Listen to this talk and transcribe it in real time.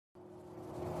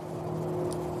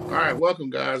All right, welcome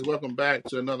guys. Welcome back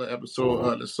to another episode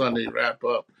of the Sunday Wrap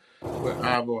Up with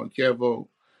Ivo and Kevo.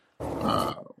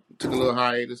 Uh, Took a little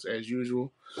hiatus as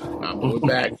usual, but we're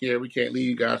back here. We can't leave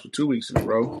you guys for 2 weeks in a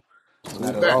row. So Not we're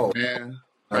at back, all. man.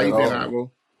 How Not you at been, all.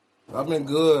 Ivo? I've been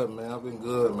good,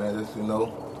 man.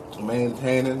 Just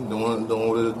maintaining, doing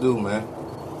what it do, man.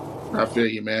 I feel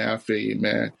you, man.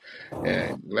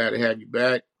 And glad to have you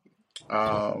back.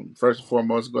 First and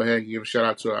foremost, go ahead and give a shout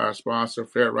out to our sponsor,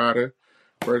 Fair Rider,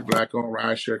 first black-owned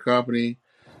rideshare company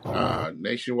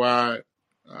nationwide.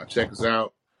 Check us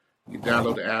out. You can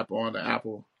download the app on the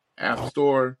Apple App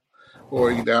Store, or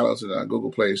you can download it on the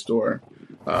Google Play Store.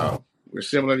 We're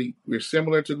similar to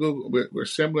Google. We're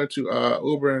similar to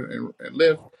Uber and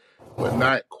Lyft, but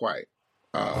not quite.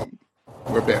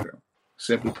 We're better.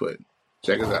 Simply put,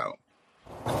 check us out.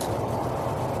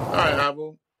 All right,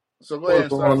 Apple. So go ahead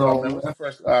and What's start us going off, on, man. man? What's the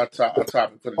first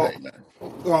topic for the day, man?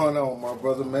 What's going on, my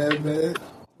brother, man?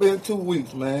 Been 2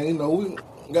 weeks, man. You know, we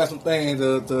got some things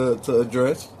to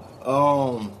address.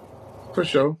 For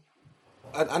sure.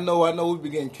 I know we've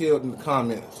been getting killed in the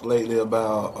comments lately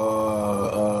about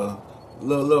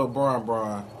little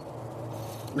Brian.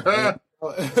 And,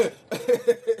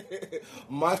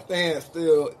 my stance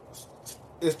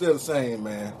is still the same,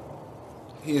 man.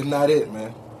 He is not it,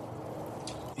 man.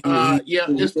 Yeah,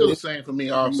 it's still the same for me,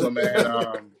 also,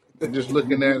 man. Just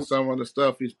looking at some of the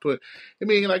stuff he's put. I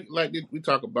mean, like we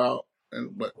talk about,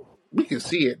 but we can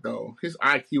see it though. His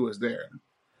IQ is there.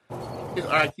 His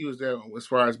IQ is there as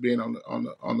far as being on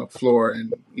the floor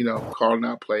and calling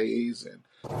out plays and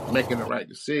making the right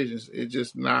decisions. It's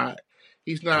just not.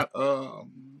 He's not one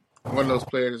of those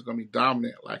players that's going to be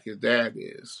dominant like his dad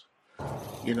is.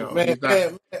 He's not.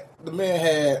 The man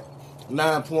had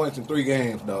 9 points in 3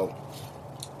 games, though.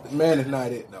 The man is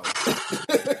not it, though.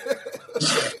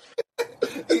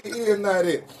 he is not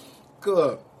it.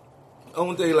 Cause I'm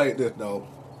gonna tell you like this, though.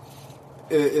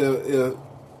 If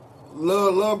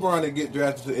LeBron to get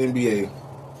drafted to the NBA,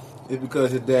 it's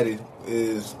because his daddy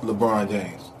is LeBron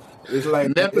James. It's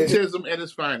like nepotism at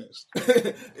its finest.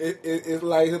 It's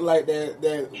like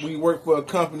that we work for a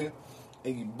company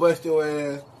and you bust your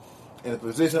ass and the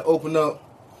position open up,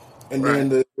 and right.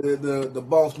 then the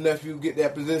boss nephew get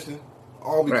that position,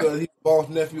 all because he's the boss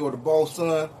nephew or the boss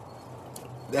son.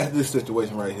 That's this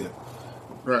situation right here.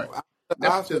 Right.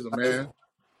 Nepotism, man.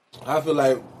 I feel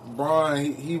like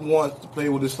Brian, he wants to play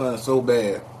with his son so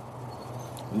bad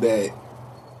that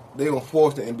they gonna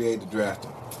force the NBA to draft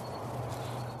him.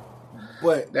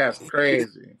 But that's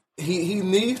crazy. He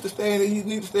needs to stay in. He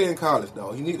needs to stay in college,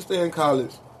 though. He needs to stay in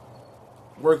college,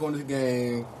 work on his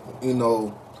game.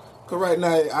 Cause right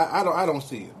now I don't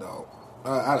see it, though.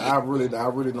 I really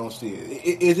don't see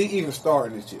it. Is he even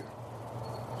starting this year?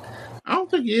 I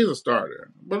don't think he is a starter,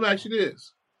 but actually it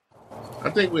is. I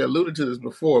think we alluded to this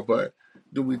before, but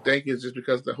do we think it's just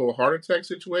because of the whole heart attack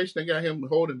situation that got him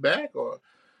holding back, or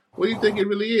what do you think it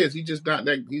really is? He's just not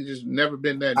that. He's just never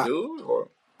been that dude, or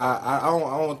I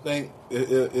don't think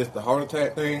it's the heart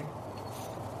attack thing.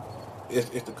 It's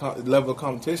the level of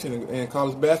competition in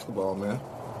college basketball, man.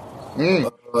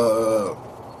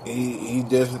 He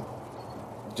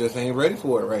just ain't ready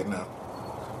for it right now.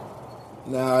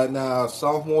 Now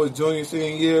sophomore, junior,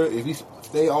 senior year, if he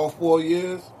stay all 4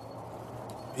 years,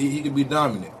 he could be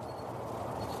dominant.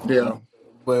 Yeah.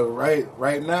 But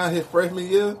right now, his freshman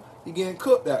year, he getting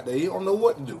cooked out there. He don't know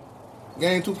what to do.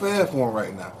 Game too fast for him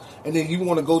right now. And then you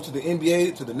want to go to the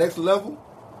NBA to the next level?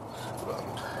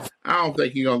 I don't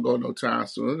think he's going to go no time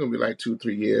soon. It's going to be like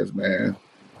 2-3 years, man.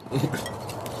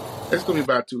 It's going to be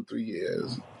about 2-3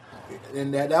 years.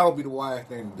 And that would be the wise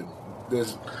thing to do.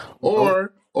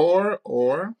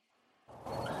 Or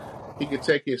he could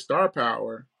take his star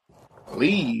power,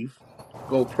 leave,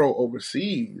 go pro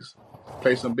overseas,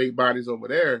 play some big bodies over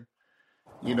there,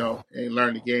 and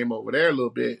learn the game over there a little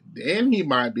bit. Then he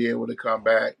might be able to come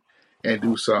back and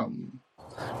do something.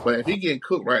 But if he getting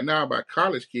cooked right now by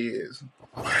college kids,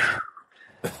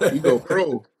 you go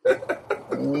pro. I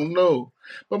don't know.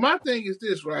 But my thing is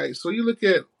this, right? So you look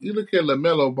at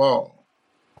LaMelo Ball.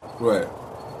 Right.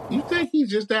 You think he's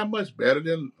just that much better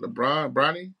than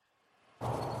Bronny?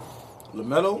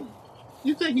 LaMelo?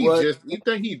 You think he's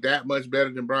that much better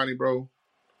than Bronny, bro?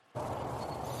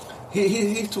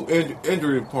 He's too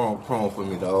injury prone for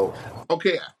me, dog.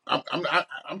 Okay, I'm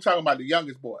talking about the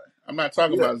youngest boy. I'm not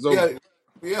talking about Zoe.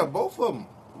 Yeah, both of them.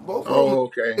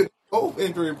 Okay. Both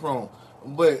injury prone.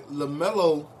 But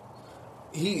LaMelo,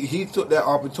 he took that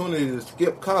opportunity to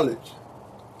skip college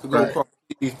to go across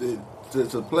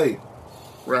to play.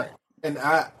 Right. And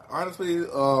I honestly,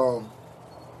 how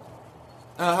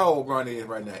old Bronny is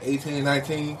right now? 18,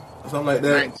 19, something like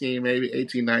that? 19, maybe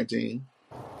 18, 19.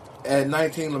 At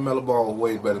 19, LaMelo Ball was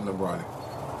way better than Bronny.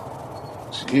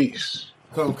 Jeez.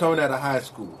 Coming out of high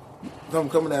school.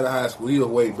 Coming out of high school, he was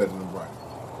way better than Bronny.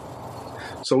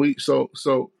 So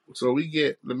we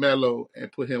get LaMelo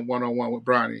and put him 1-on-1 with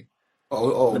Bronny.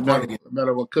 Bronny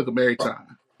LaMelo will cook him every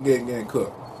time. Getting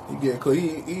cooked. He getting cooked.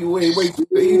 He way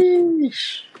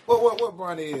what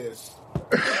Bronny is?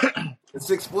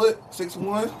 6 foot,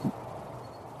 6'1".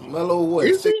 Melo what?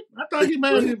 Is he? I thought he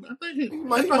might be. He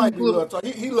might be a little tall.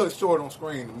 He looks short on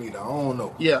screen to me though. I don't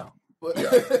know. Yeah. But,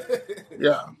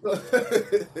 yeah.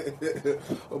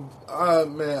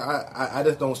 Man, I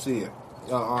just don't see it.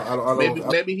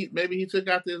 Maybe he took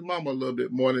after his mama a little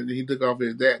bit more than he took off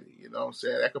his daddy. You know what I'm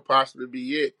saying? That could possibly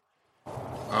be it.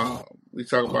 We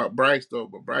talk about Bryce though,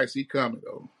 but Bryce he coming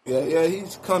though. Yeah,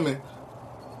 he's coming.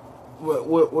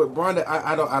 With Bronny,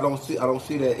 I don't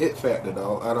see that it factor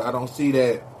though. I don't see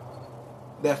that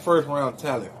first round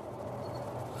talent.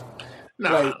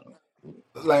 Nah.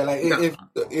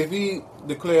 If he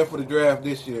declared for the draft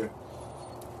this year,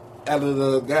 out of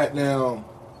the goddamn,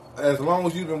 as long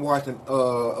as you've been watching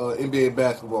NBA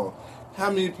basketball, how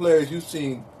many players you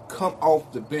seen come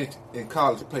off the bench in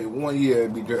college, play 1 year,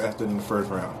 and be drafted in the first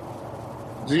round?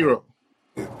 0.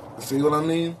 See what I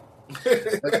mean?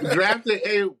 Drafted,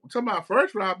 talking about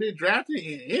first round, be drafted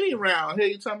in any round.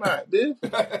 Hey, you talking about this?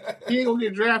 He ain't gonna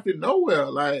get drafted nowhere.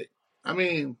 Like, I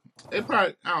mean, they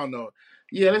probably, I don't know.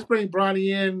 Yeah, let's bring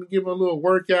Bronny in, give him a little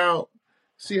workout,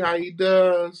 see how he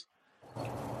does.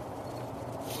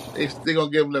 They're gonna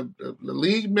give him the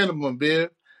league minimum, Bill,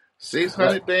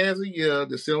 600 bands a year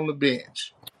to sit on the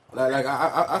bench.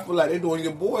 I feel like they're doing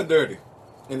your boy dirty,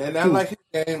 and I like his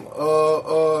game.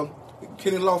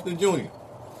 Kenny Lofton Jr.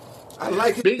 I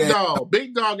like his Big game. dog.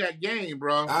 Big dog got game,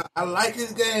 bro. I like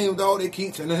his game, dog. They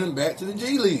keep sending him back to the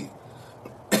G League.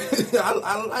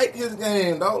 I like his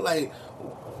game, dog. Like,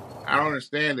 I don't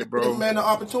understand it, bro. Give man the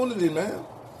opportunity, man.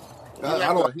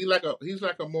 He's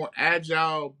like a more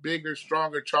agile, bigger,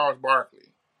 stronger Charles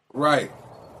Barkley. Right.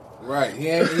 He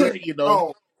ain't you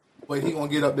know, but he gonna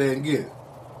get up there and get it.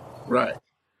 Right.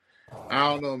 I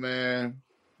don't know, man.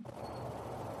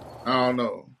 I don't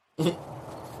know.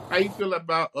 How you feel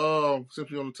about since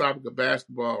we're on the topic of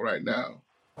basketball right now?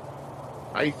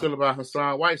 How you feel about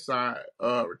Hassan Whiteside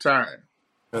retiring?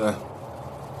 I'm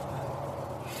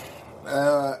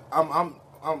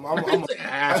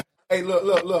hey,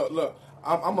 look.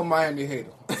 I'm a Miami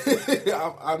hater.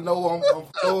 I know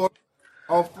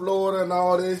I'm Florida and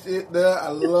all this shit there. I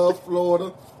love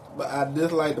Florida, but I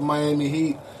dislike the Miami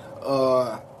Heat.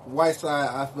 Whiteside,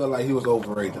 I feel like he was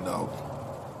overrated, though.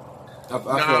 He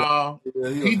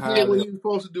did what he was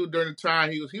supposed to do during the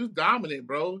time. He was dominant,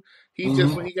 bro. He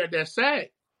just when he got that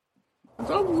sack, it's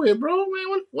over with, bro.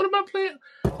 Man, what am I playing?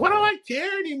 Why do I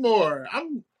care anymore?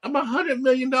 I'm $100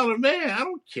 million man. I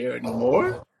don't care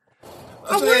anymore.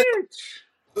 I'm rich.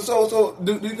 So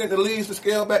do you think the league should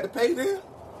scale back the pay then?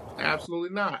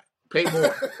 Absolutely not. Pay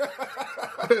more.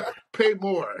 Pay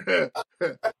more.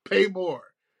 Pay more.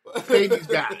 Pay these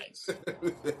guys.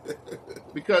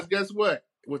 Because guess what?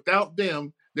 Without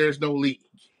them, there's no league.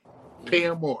 Pay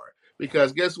them more.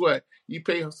 Because guess what? You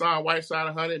pay Hassan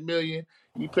Whiteside $100 million,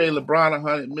 you pay LeBron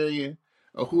 $100 million,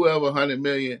 or whoever $100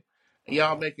 million, and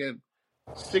y'all making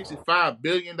 $65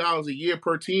 billion a year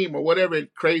per team, or whatever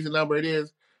crazy number it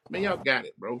is. Man, y'all got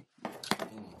it, bro.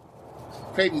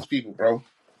 Pay these people, bro.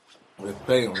 Let's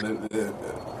pay them.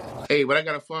 Hey, but I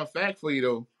got a fun fact for you,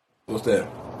 though. What's that?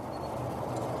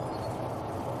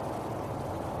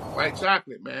 White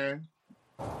chocolate, man.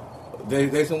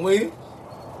 They some weed?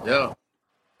 Yeah.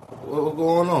 What's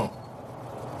going on?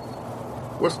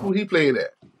 What school he played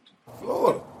at?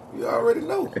 Florida. You already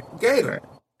know. Gator.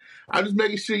 I'm just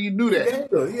making sure you knew that.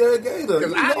 Gator. Yeah, Gator.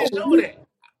 Because I didn't know that.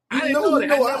 I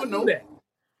never knew that.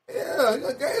 Yeah,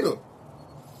 Gator.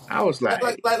 I was like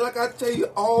I tell you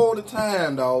all the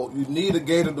time, dog, you need a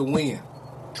Gator to win.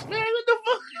 Man, what the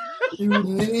fuck? You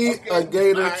need a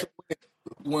Gator to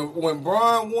win. When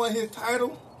Bron won his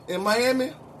title in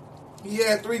Miami, he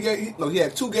had 3 Gators. No, he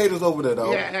had 2 Gators over there,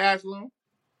 though. Yeah, Haslam.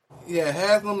 Yeah,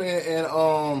 Haslam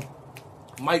and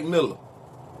Mike Miller.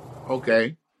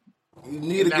 Okay. You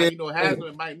need a Gator. You know, Haslam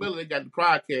and Mike Miller, they got the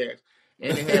podcast,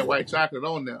 and they had white chocolate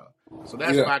on there. So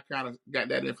that's why I kind of got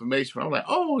that information from. I'm like,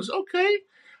 oh, it's okay.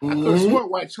 I could have sworn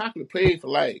white chocolate played for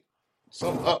like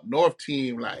some up north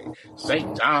team, like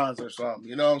St. John's or something.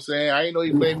 You know what I'm saying? I didn't know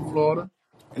he played in Florida.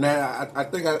 And I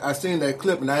think I seen that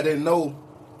clip, and I didn't know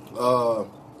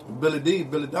Billy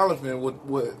Donovan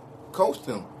would coach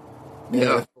him.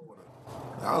 Yeah.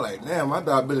 I was like, damn, I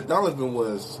thought Billy Donovan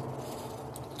was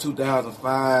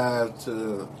 2005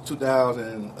 to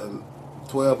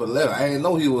 2012, 11. I didn't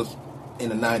know he was in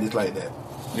the 90s like that.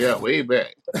 Yeah, way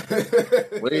back.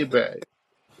 Way back.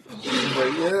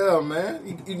 But yeah,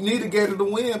 man, you need to get to the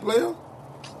win, player.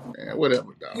 Man,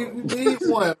 whatever, You dog. need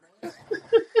one, man.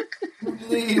 You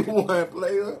need one,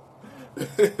 player.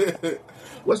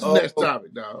 What's the next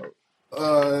topic, dog?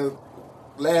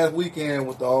 Last weekend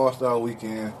was the All-Star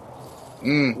weekend,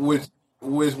 which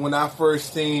when I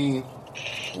first seen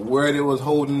where they was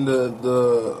holding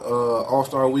the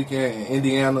All-Star weekend in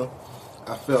Indiana,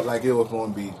 I felt like it was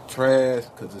going to be trash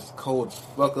because it's cold as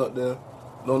fuck up there.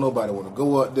 Don't nobody want to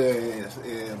go up there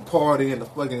and party in the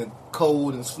fucking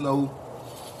cold and snow.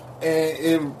 And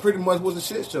it pretty much was a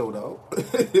shit show, though.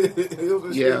 It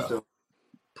was a shit show.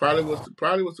 Probably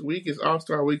was the weakest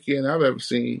All-Star weekend I've ever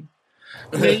seen.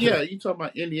 I mean, yeah, you talking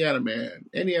about Indiana, man.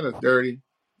 Indiana's dirty,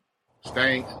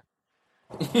 stinks.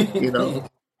 You know,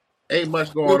 ain't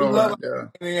much going on out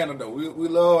there. Indiana, though. We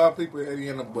love our people in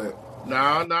Indiana, but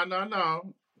No.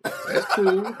 That's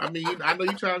cool. I mean, I know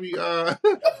you're trying to be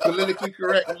politically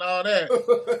correct and all that,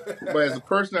 but as a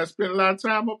person that spent a lot of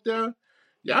time up there,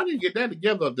 y'all need to get that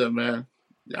together up there, man.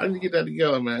 Y'all need to get that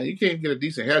together, man. You can't get a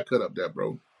decent haircut up there,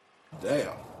 bro.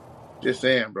 Damn. Just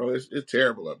saying, bro. It's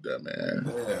terrible up there, man.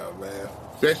 Yeah, man.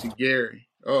 Especially Gary.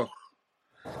 Oh.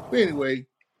 But anyway.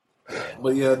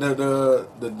 But yeah,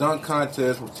 the dunk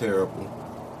contest was terrible.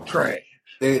 Trash.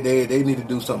 They need to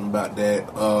do something about that.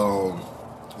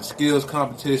 The skills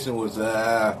competition was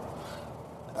I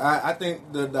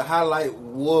think the highlight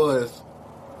was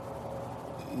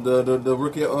the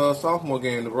rookie sophomore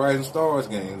game, the Rising Stars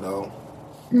game, though.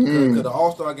 Because the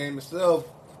All-Star game itself,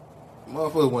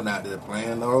 motherfuckers went out there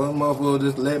playing, though. Motherfuckers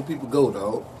just letting people go,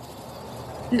 though.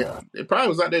 Yeah, they probably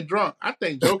was out there drunk. I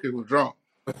think Joker was drunk.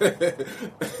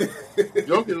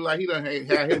 Joker like he done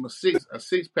had him a six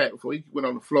pack before he went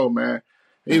on the floor, man.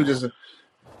 He was just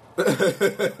he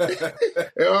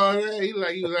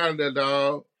was out of there,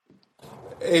 dog.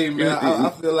 Hey man, I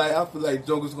feel like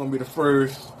Joker's gonna be the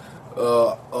first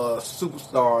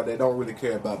superstar that don't really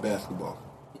care about basketball.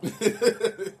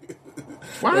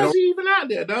 Why is he even out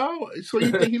there, dog? So you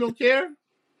think he don't care?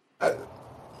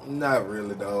 Not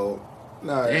really, dog.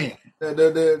 Nah, damn.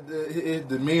 His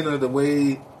demeanor, the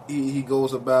way he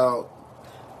goes about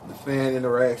the fan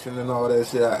interaction and all that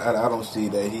shit, I don't see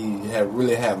that he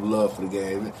really have love for the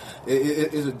game.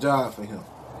 It's a job for him.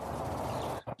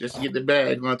 Just to get the bag,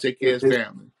 he's gonna take care of his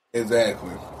family.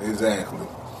 Exactly.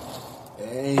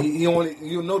 And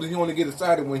you'll notice he only get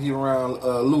excited when he around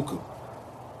Luka.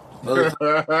 Other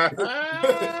time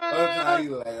he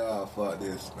like, oh fuck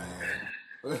this,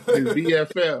 man. His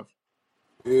BFF.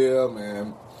 Yeah,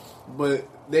 man. But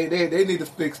they need to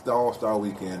fix the All-Star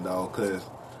weekend, dog, because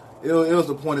it was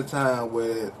a point in time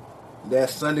where that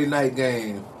Sunday night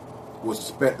game was a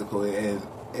spectacle and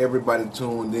everybody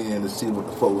tuned in to see what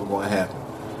the fuck was going to happen.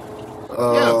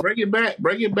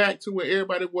 Bring it back to where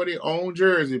everybody wore their own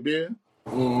jersey, man.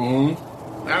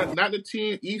 Mm-hmm. Not the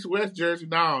team East-West jersey,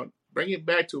 no. Bring it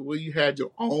back to where you had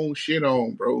your own shit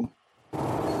on, bro. You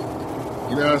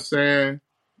know what I'm saying?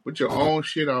 With your own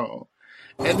shit on.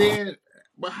 And then,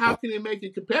 but how can they make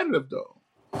it competitive, though?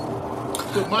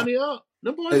 Put money up.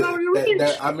 The boys already rich.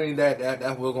 That's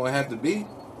what's going to have to be.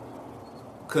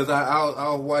 Because I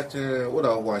was watching, what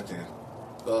I was watching?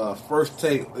 First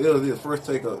Take. It was First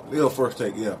Take,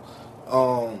 yeah.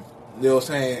 They were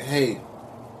saying, hey,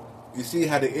 you see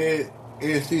how the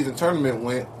end season tournament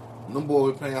went? Them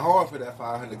boys were playing hard for that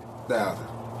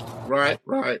 $500,000. Right.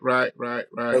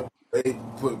 They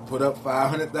put up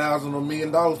 $500,000 or $1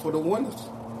 million for the winners,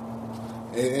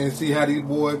 and see how these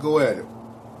boys go at it.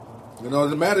 You know, it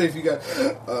doesn't matter if you got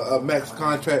a max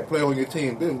contract player on your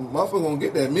team. Then motherfucker gonna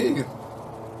get that $1 million.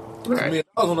 Right. $1 million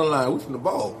on the line. We from the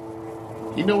ball.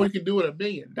 You know what you can do with $1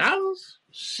 million?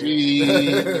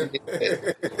 Shit.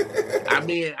 I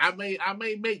mean, I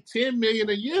may make $10 million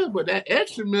a year, but that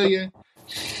extra $1 million,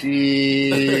 shit.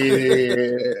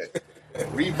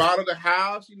 Remodel the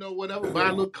house, you know, whatever. Buy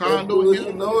a little condo. Do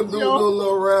a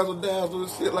little razzle dazzle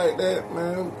and shit like that,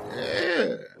 man.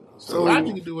 Yeah. So a lot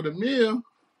you can do with $1 million.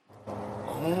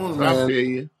 I feel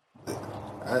you.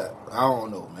 I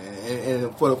don't know, man.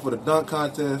 And for the dunk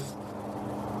contest,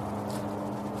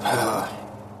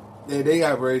 they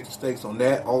got raised the stakes on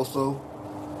that also,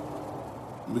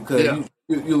 because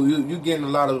you getting a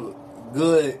lot of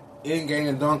good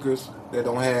in-game dunkers that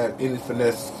don't have any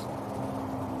finesse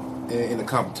in the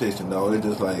competition, though. They're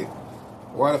just like,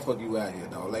 why the fuck you out here,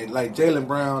 though? Like Jaylen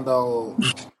Brown, though.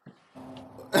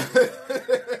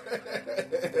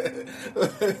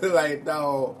 Like,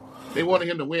 dog. They wanted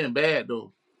him to win bad,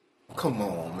 though. Come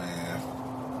on,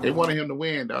 man. They wanted him to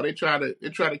win, dog. They try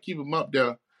to keep him up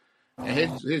there.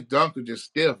 and his dunk was just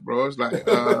stiff, bro. It's like,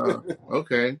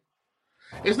 okay.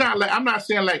 It's not like I'm not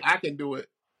saying like I can do it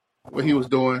what he was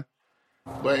doing,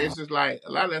 but it's just like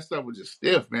a lot of that stuff was just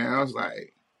stiff, man. I was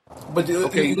like, But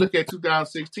okay, you look at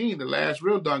 2016, the last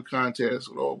real dunk contest,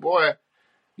 oh boy,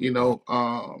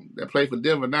 that played for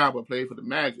Denver now, but played for the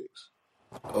Magics.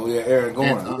 oh yeah, Aaron And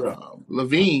Gordon. Yeah.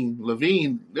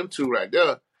 Levine, them two right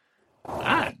there.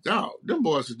 Dog, them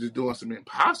boys are just doing some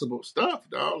impossible stuff,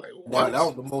 dog. Like That what?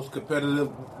 was the most competitive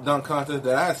dunk contest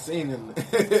that I've seen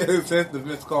since the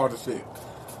Vince Carter shit.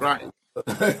 Right.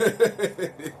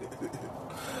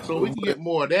 So we can get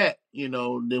more of that,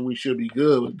 then we should be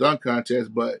good with dunk contests.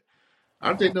 But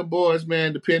I think the boys,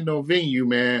 man, depending on venue,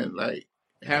 man, like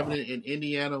having it in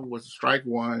Indiana was strike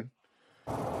one.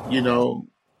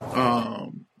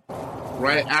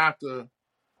 Right after,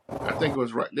 I think it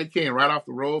was right. They came right off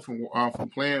the road from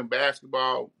playing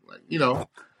basketball. Like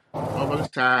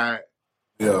almost tired.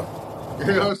 Yeah. You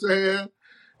know what I'm saying?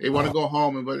 They want to go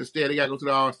home, but instead they got to go to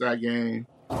the All-Star game.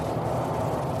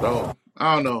 So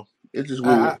I don't know. It's just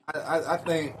weird. I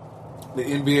think the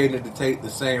NBA need to take the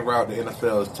same route the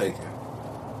NFL is taking.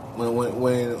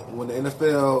 When the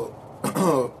NFL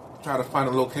try to find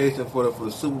a location for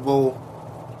the Super Bowl,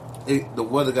 the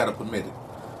weather got to permit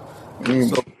it.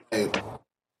 So hey,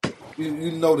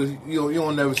 you notice you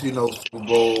don't never see no Super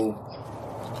Bowl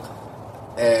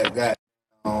at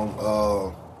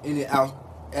any out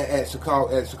at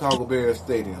Chicago Bears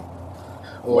Stadium.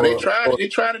 Well, they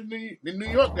tried it in New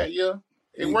York that year.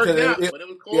 It worked out, but it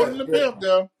was cold in the Biff,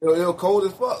 though. It was cold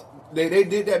as fuck. They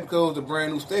did that because it was a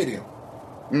brand new stadium.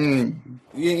 You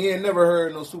ain't never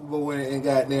heard no Super Bowl in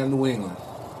goddamn New England.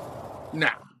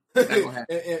 Nah.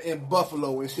 in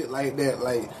Buffalo and shit like that.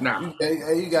 Like, nah.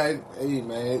 You guys,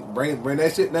 man, bring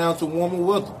that shit down to warmer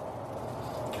weather.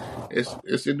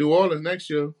 It's in New Orleans next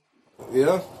year.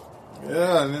 Yeah.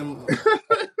 And then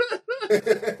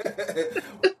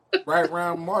right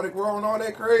around Mardi Gras and all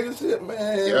that crazy shit,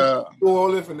 man. Yeah. New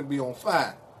Orleans finna be on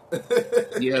fire.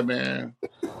 Yeah, man.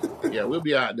 Yeah, we'll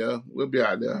be out there.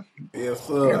 Yes,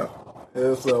 sir. Yeah.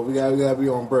 Yes, sir. We gotta be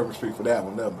on Bourbon Street for that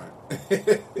one, man.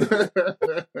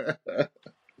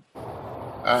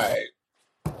 All right.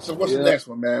 So what's the next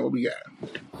one, man? What we got?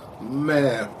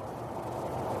 Man,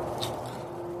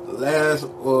 last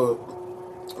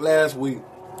week,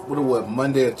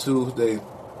 Monday or Tuesday,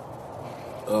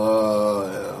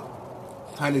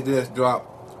 Tiny Desk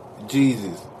dropped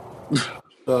Jeezy's.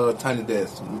 Tiny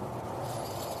Desk.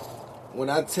 When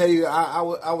I tell you, I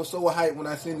was so hyped when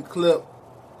I seen the clip.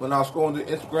 When I was scrolling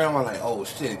to Instagram, I'm like, oh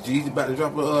shit, Jeezy about to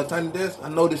drop a Tiny Desk? I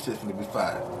know this shit's gonna be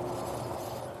fire.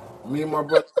 Me and my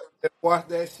brother watched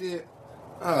that shit.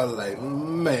 I was like,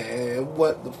 man,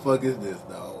 what the fuck is this,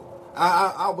 dog?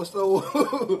 I was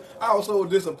so I was so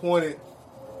disappointed.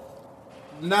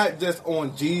 Not just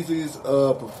on Jeezy's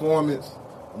performance,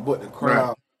 but the crowd,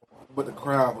 right. But the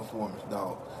crowd performance,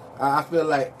 dog. I feel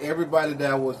like everybody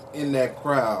that was in that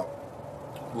crowd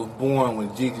was born when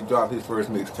Jeezy dropped his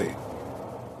first mixtape.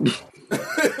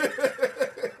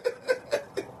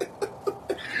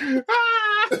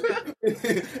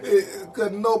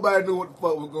 Because nobody knew what the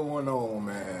fuck was going on,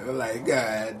 man. Like,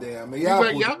 goddamn, man. Y'all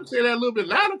can say that a little bit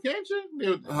louder, can't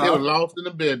you? They were lost in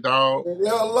the bed, dog. They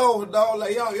were lost, dog.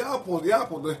 Like, y'all supposed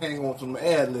to hang on some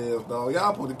ad libs, dog.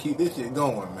 Y'all supposed to keep this shit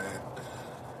going, man.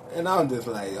 And I'm just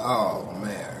like, oh,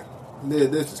 man.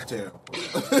 This is terrible.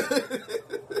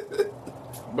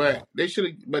 But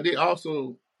they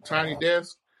also, Tiny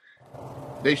Desk,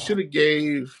 they should have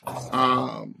gave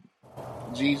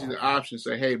Jeezy the option,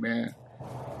 say, hey, man,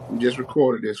 we just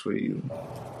recorded this for you.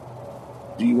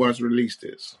 Do you want us to release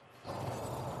this?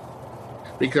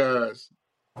 Because,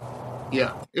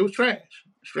 yeah, it was trash.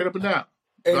 Straight up and down.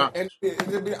 And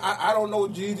I don't know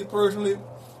Jeezy personally,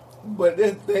 but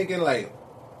they're thinking, like,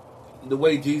 the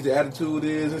way Jeezy's attitude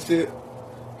is and shit,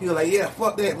 he was like, yeah,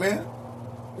 fuck that, man.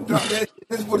 Drop that shit.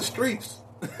 This is for the streets.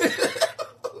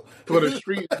 For the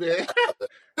streets, man.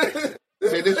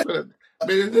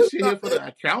 This shit here for the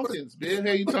accountants, man.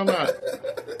 Hey, you talking about?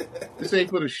 This ain't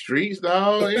for the streets,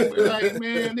 dog. It was like,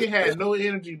 man, they had no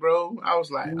energy, bro. I was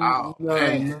like, oh,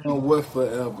 man. No, what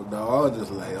forever, dog. I was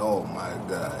just like, oh my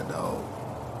god, dog.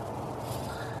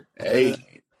 Hey,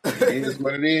 it is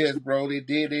what it is, bro. They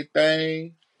did their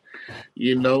thing.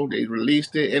 They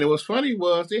released it. And it was funny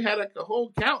they had like a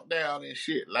whole countdown and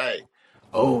shit. Like,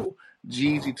 oh,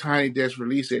 Jeezy Tiny Desk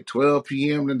release at 12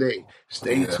 p.m. today.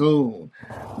 Stay tuned.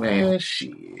 Man,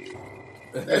 shit.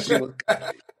 That shit was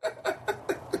garbage.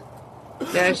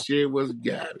 That shit was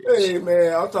garbage. Hey,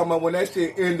 man, I'm talking about when that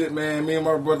shit ended, man, me and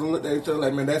my brother looked at each other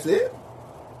like, man, that's it?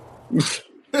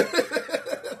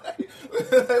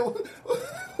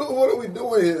 What what are we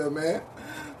doing here, man?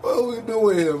 What are we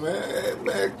doing here, man?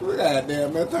 Man,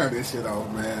 goddamn, man, turn this shit off,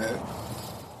 man.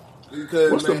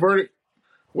 Because, What's the man, verdict?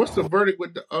 What's the verdict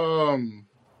with the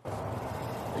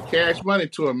cash money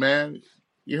to him, man?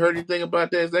 You heard anything about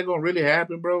that? Is that gonna really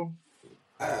happen, bro?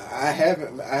 I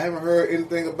haven't heard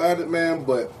anything about it, man.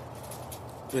 But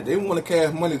if they want to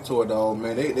cash money to it, dog,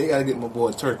 man, they gotta get my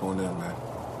boy Turk on there, man.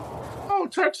 Oh,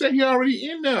 Turk said he already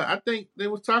in there. I think they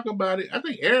was talking about it. I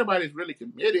think everybody's really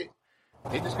committed.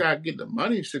 They just gotta get the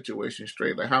money situation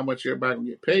straight, like how much everybody gonna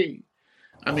get paid.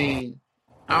 I mean,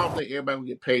 I don't think everybody gonna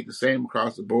get paid the same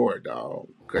across the board, dog.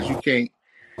 Because you can't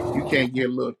give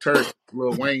little Turk,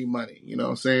 little Wayne money. You know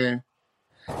what I'm saying?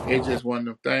 It's just one of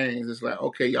them things. It's like,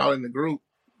 okay, y'all in the group,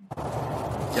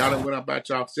 y'all done went about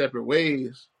y'all separate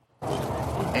ways,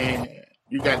 and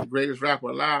you got the greatest rapper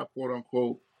alive, quote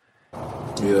unquote.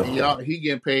 Yeah. And he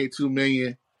getting paid $2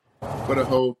 million for the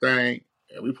whole thing.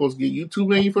 And we supposed to give you $2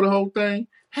 million for the whole thing?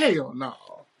 Hell no.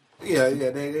 Yeah,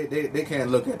 they can't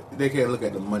look at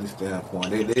the money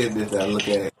standpoint. They just gotta look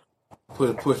at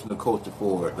pushing the culture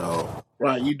forward, dog.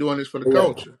 Right, you doing this for the Yeah,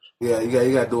 culture. yeah,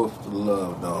 you gotta do it for the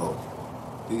love, dog.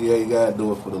 Yeah, you gotta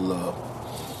do it for the love.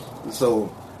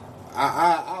 So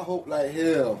I hope like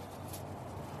hell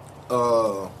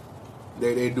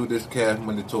they do this cash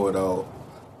money tour, dog.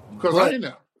 Because I ain't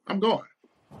know. I'm going.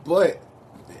 But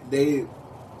they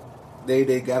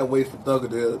gotta wait for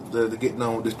Thugger to get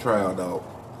known with this trial, dog.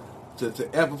 To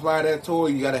amplify that tour,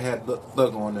 you gotta have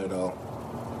Thugger on there, dog.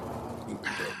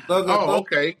 Oh,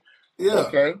 okay. Yeah.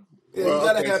 Okay. Yeah, Well, you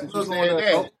gotta okay, have since you Thugger on said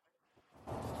there, dog. that.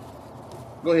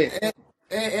 Go ahead.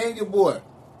 And your boy.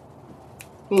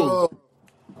 Who?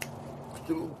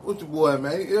 What's your boy,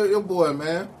 man? Your boy,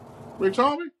 man. Rich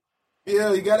Homie?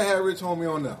 Yeah, you gotta have Rich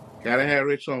Homie on there. Gotta have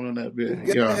Rich Homie on that bit.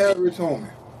 You gotta have Rich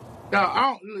Homie. Now, I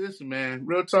don't listen, man.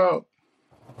 Real talk.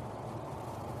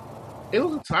 It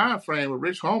was a time frame where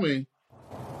Rich Homie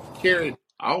carried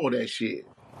all that shit.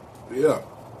 Yeah.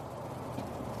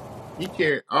 He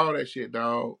carried all that shit,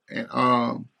 dog.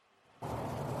 And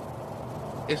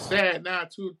it's sad now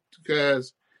too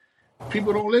because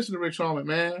people don't listen to Rich Homie,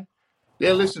 man.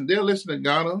 They'll listen to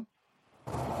Gunna.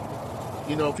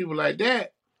 You know, people like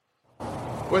that.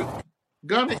 But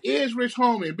Gunna is Rich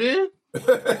Homie, man.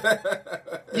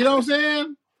 You know what I'm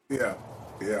saying? Yeah.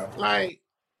 Yeah. Like,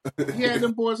 he had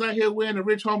them boys out here wearing the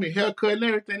Rich Homie haircut and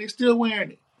everything. They still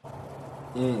wearing it.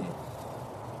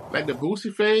 Like the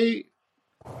Boosie fade.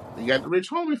 You got the Rich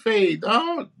Homie fade,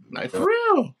 dog. Like, for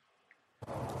real.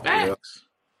 Facts.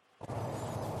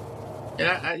 And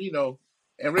I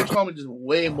and Rich Homie just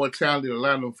way more talented than a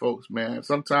lot of them folks, man.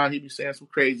 Sometimes he be saying some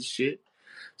crazy shit.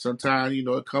 Sometimes,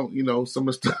 it come, some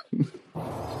of the stuff.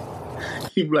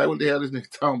 He be like, what the hell is this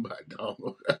nigga talking about,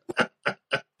 dog?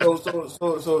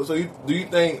 So do you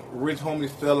think Rich Homie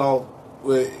fell off?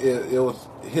 It was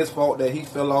his fault that he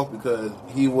fell off because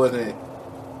he wasn't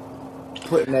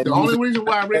putting that. The only reason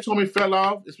why Rich Homie fell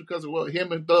off is because of what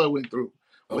him and Thug went through.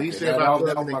 What he said about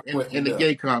Thug in the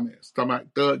gay comments, talking about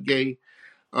Thug gay,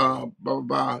 blah blah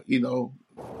blah.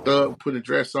 Thug put a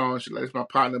dress on. She like, it's my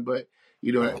partner, but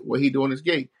what he doing is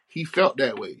gay. He felt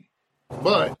that way,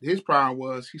 but his problem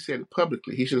was he said it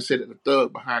publicly. He should have said it to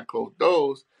Thug behind closed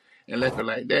doors and left it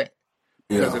like that.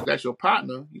 Because if that's your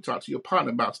partner, you talk to your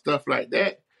partner about stuff like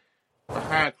that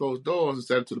behind closed doors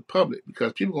instead of to the public.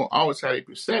 Because people gonna always have their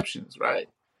perceptions, right?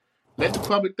 Let the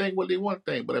public think what they want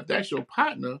to think. But if that's your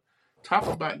partner, talk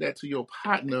about that to your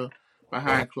partner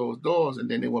behind closed doors, and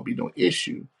then there won't be no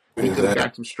issue. He could have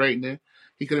got some straightening.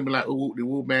 He could have been like, "Ooh, the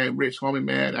Woo man, Rich Homie,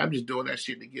 man, I'm just doing that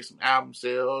shit to get some album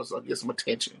sales or get some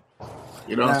attention."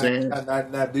 You know what I'm saying?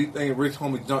 Now, do you think Rich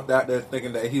Homie jumped out there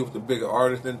thinking that he was the bigger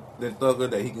artist than Thugger,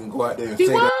 that he can go out there and he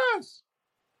say was.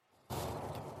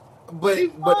 But he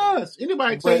was.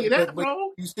 Anybody tell you that,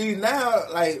 bro? You see now,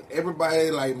 like everybody,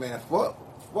 like, man, fuck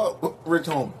Rich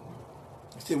Homie.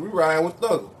 He said we riding with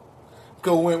Thugger.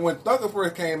 Because when Thugger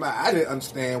first came out, I didn't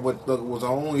understand what Thugger was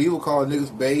on. He would call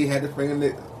niggas bae, had the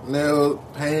fingernail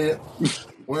paint,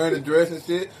 wearing a dress and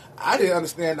shit. I didn't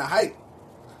understand the hype.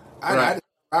 I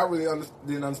really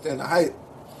didn't understand the hype.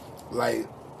 Like,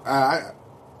 I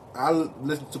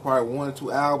listened to probably 1 or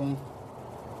 2 albums.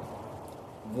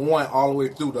 One all the way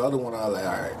through. The other one, I was like,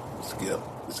 all right,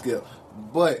 skip.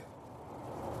 But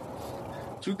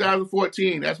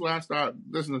 2014, that's when I started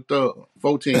listening to Thug.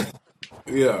 14.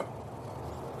 Yeah.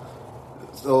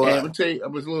 So I'm gonna tell you,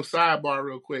 I'm just a little sidebar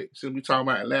real quick. Since we talking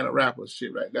about Atlanta rappers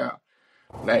shit right now,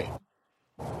 like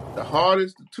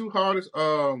the 2 hardest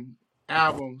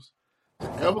albums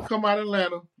to ever come out of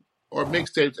Atlanta, or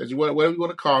mixtapes, whatever you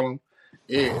want to call them,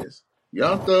 is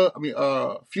Young Thug.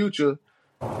 Future,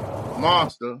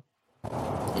 Monster,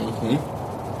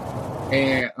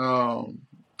 and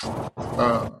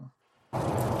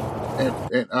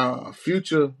uh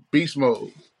Future Beast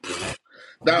Mode.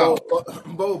 Dog,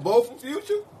 Both from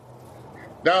Future.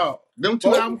 dog, them two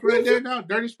Both from albums right Future. there, dog,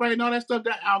 Dirty Sprite and all that stuff.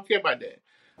 I don't care about that.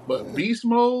 But Beast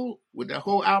Mode with that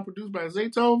whole album produced by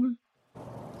Zaytoven,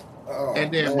 Oh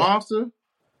and then man. Monster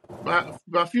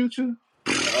by Future.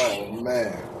 Oh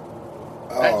man.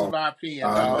 That's just Oh. my opinion,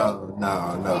 dog. Oh,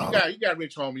 you No. got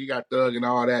Rich Homie, you got Thug and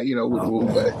all that, Oh,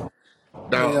 but hell,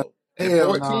 dog, at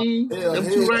hell no. 14, them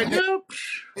two right there.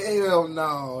 Hell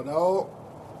no, dog.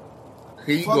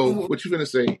 Here you go. What you gonna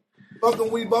say?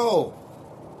 Fucking we ball.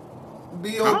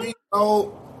 B.O.B.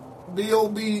 dog.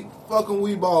 B.O.B. fucking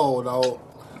we ball, dog.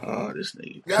 Oh, this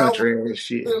nigga country ass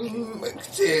shit.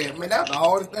 Shit, man, that's the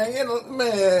hardest thing.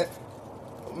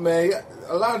 Man,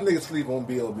 a lot of niggas sleep on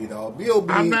B.O.B. dog.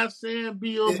 B.O.B. I'm not saying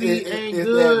B.O.B. ain't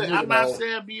good. I'm not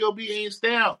saying B.O.B. ain't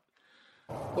stout.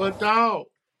 But dog,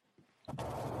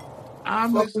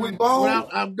 I'm listening.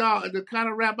 I'm dog. The kind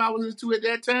of rap I was listening to at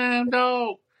that time,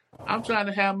 dog. I'm trying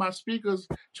to have my speakers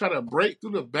try to break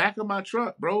through the back of my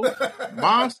truck, bro.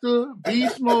 Monster,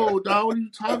 Beast Mode, dog. What are you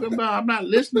talking about? I'm not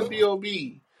listening to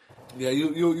B.O.B. Yeah,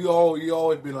 you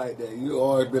always been like that. You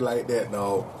always been like that,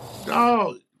 dog.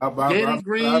 Dog, Danny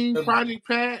Green, Project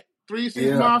Pat,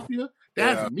 3-6 Mafia.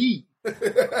 That's me.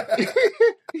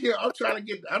 Yeah, I'm trying to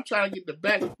get the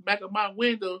back of my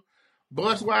window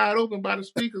bust wide open by the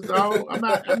speakers, dog. I'm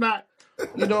not.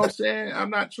 You know what I'm saying? I'm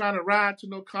not trying to ride to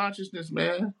no consciousness,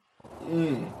 man.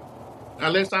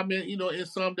 Unless I'm in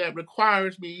some that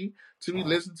requires me to be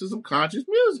listening to some conscious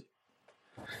music.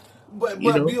 But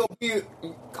B.O.B.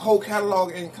 whole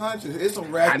catalog ain't conscious. It's some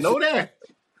ratchet. I know that.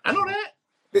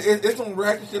 It's some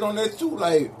ratchet shit on there too.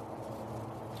 Like,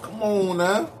 come on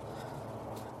now.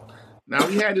 Now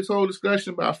we had this whole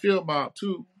discussion about Field Mob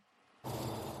too.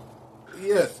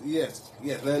 Yes. Let's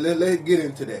get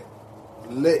into that.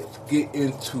 Let's get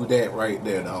into that right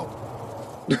there, dog.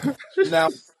 Now,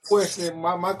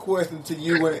 my question to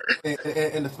you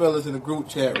and the fellas in the group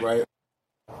chat, right?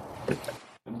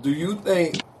 Do you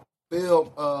think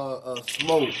Phil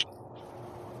Smoke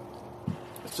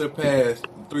surpassed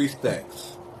 3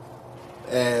 Stacks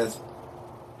as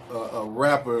a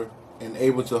rapper and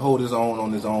able to hold his own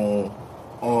on his own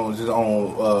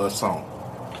song?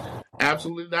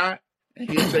 Absolutely not. And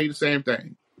he'll say the same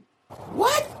thing.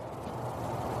 What?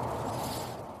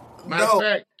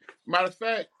 Matter of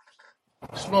fact,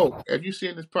 Smoke, if you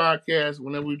seen this podcast,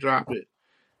 whenever we drop it,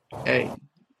 hey,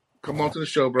 come on to the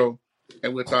show, bro,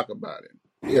 and we'll talk about it.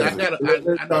 Yeah, I know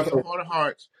your heart of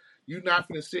hearts. You're not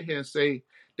going to sit here and say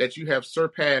that you have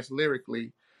surpassed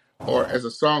lyrically, or as a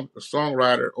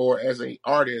songwriter, or as an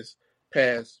artist,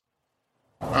 past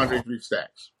Andre 3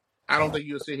 Stacks. I don't think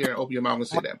you'll sit here and open your mouth and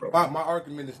say that, bro. My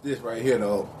argument is this right here,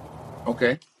 though.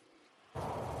 Okay.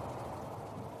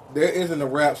 There isn't a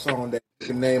rap song that you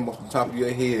can name off the top of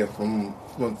your head from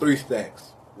 3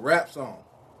 Stacks. Rap song.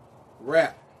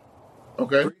 Rap.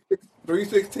 Okay.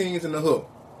 316s in the hook.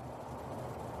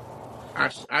 I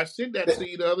sent that to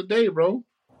you the other day, bro.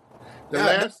 The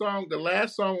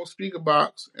last song was Speaker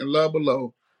Box and Love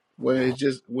Below, when it's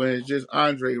just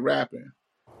Andre rapping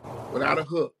without a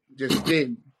hook, just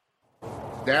spitting.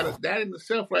 That in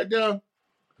itself right there.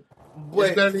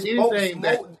 But better than anything.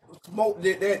 Smoke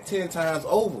did that 10 times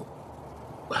over.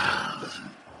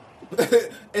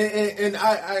 and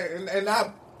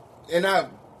I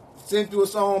sent you a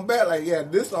song back like, yeah,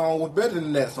 this song was better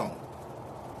than that song.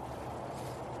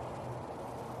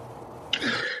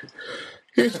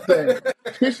 Here's the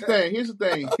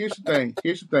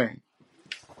thing.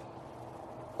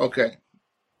 Okay.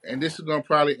 And this is going to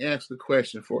probably answer the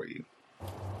question for you.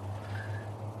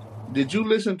 Did you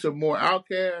listen to more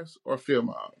Outkast or Field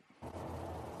Mob?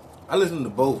 I listened to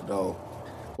both, dog.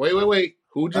 Wait.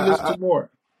 Who'd you listen to more?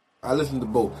 I listened to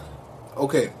both.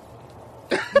 Okay.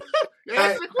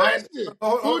 That's the question.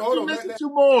 Who'd you listen to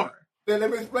more? Then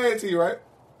let me explain it to you, right?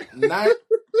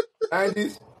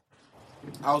 90s,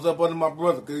 I was up under my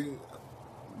brother, because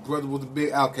brother was a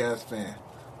big Outkast fan.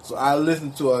 So I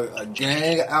listened to a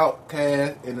gang of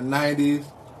Outkast in the 90s.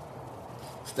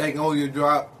 Stank on Your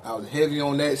Drop. I was heavy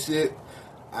on that shit.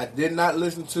 I did not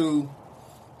listen to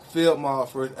Field Mob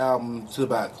first album until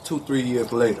about 2-3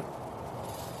 years later.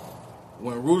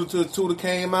 When Rooted to the Tutor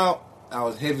came out, I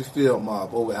was heavy Field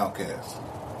Mob over Outkast.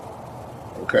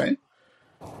 Okay.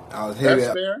 I was heavy.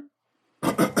 That's fair.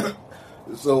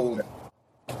 So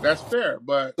that's fair,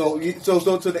 but so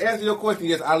to answer your question,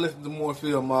 yes, I listen to more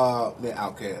Field Mob than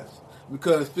Outkast,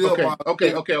 because Field Mob.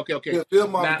 Okay.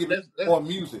 Field Mob gives more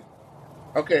music.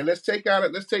 Okay, let's take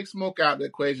Smoke out of the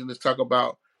equation. Let's talk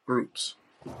about groups.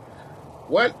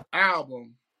 What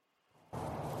album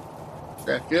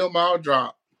that Phil Mall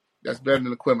dropped that's better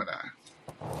than Aquemini?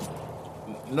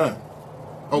 None.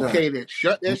 Okay, then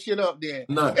shut that shit up. Then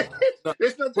None. there's nothing.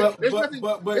 There's nothing. There's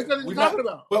nothing to talk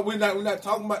about. But we're not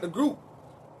talking about the group,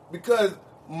 because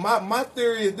my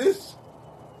theory is this: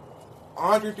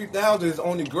 Andre 3000 is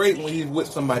only great when he's with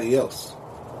somebody else.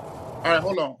 All right,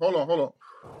 hold on.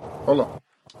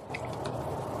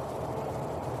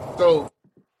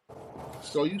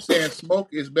 So you saying Smoke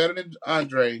is better than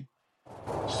Andre?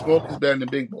 Smoke is better than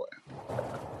Big Boy.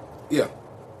 Yeah.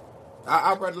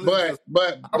 I'd rather listen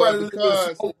but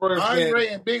because Andre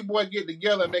and Big Boy get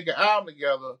together and make an album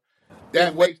together,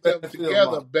 that makes them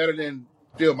together better than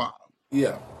Phil Mall.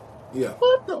 Yeah.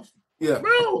 What the?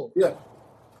 Bro. Yeah.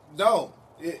 No.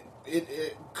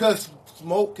 Cause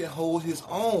Smoke can hold his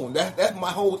own. That's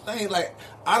my whole thing. Like,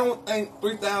 I don't think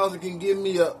 3000 can give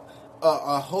me a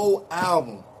whole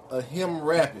album of him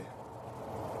rapping,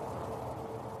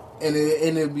 and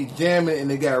it'll be jamming, and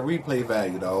it got replay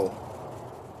value, though.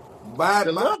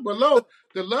 The Love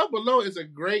Below is a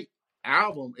great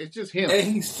album. It's just him, and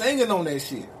he's singing on that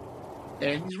shit,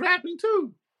 and he's rapping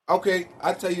too. Okay,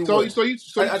 I tell you what. So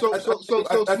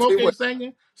Smoke ain't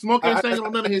singing. Smoke ain't singing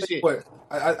on none of his shit.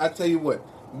 I tell you what.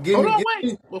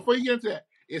 Wait. Before you get into that,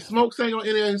 is Smoke singing on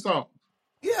any of his songs?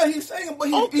 Yeah, he's singing, but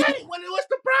what's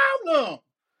the problem?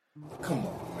 Come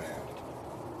on, man.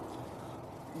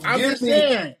 I'm just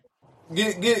saying.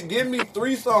 Give me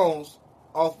 3 songs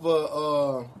off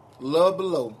of Love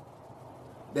Below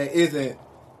that isn't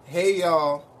Hey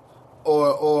Y'all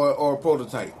or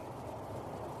Prototype.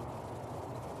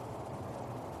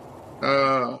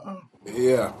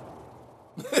 Yeah.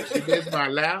 She lives in my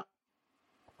lap.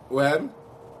 What happened?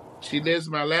 She lives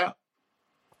in my lap.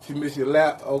 She miss your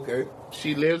lap. Okay.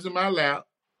 She lives in my lap.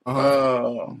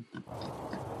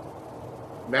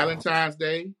 Valentine's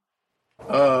Day.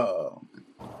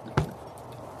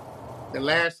 The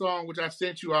last song which I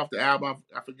sent you off the album,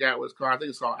 I forgot what it's called. I think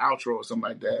it's called Outro or something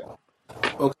like that.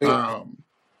 Okay.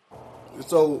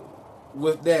 So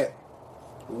with that,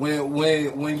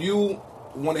 when you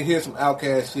want to hear some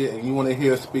Outkast shit and you want to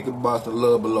hear Speaker Boss or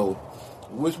Love Below,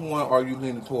 which one are you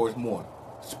leaning towards more?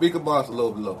 Speaker Boss or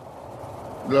Love Below?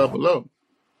 Love Below.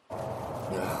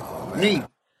 Oh, me.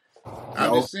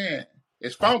 I'm just saying,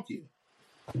 it's funky.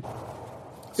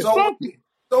 It's funky.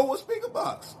 So was Speaker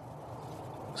Box.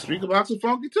 Speaker Box is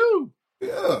funky too.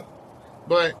 Yeah.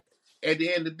 But at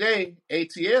the end of the day,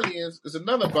 ATLiens is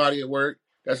another body of work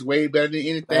that's way better than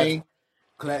anything.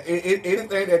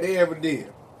 Anything that they ever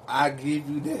did. I give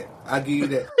you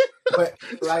that. But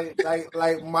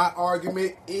like my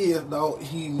argument is, though,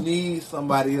 he needs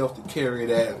somebody else to carry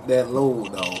that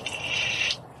load, though.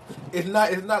 It's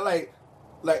not like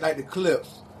the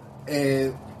Clips,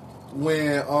 and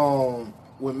when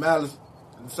Malice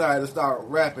decided to start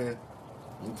rapping,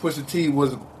 Pusha T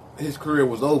his career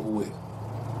was over with.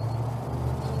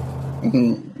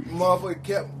 Mm-hmm. Motherfucker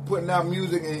kept putting out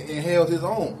music and held his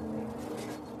own.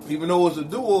 Even though it was a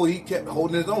duo, he kept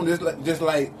holding his own. Just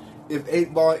like if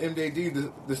 8-Ball and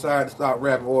MJG decided to stop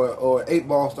rapping, or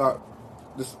 8-Ball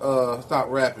stop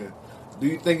rapping, do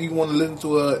you think you want to listen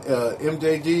to a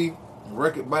MJG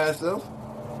record by itself?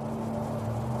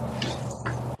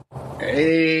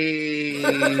 Hey.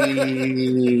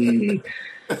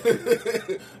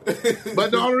 But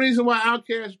the only reason why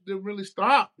Outkast didn't really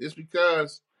stop is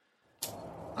because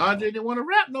Andre didn't want to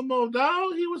rap no more,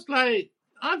 dog. He was like,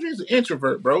 Andre's an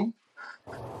introvert, bro.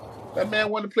 That man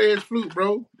wanted to play his flute,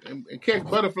 bro, and catch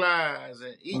butterflies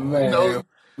and eat. Man,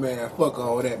 fuck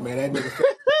all that, man. That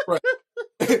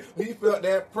nigga he felt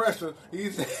that pressure.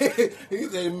 He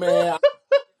said, man,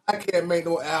 I can't make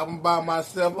no album by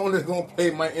myself. I'm just gonna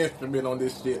play my instrument on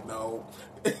this shit, no.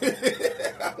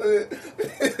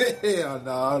 Hell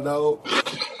no.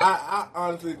 I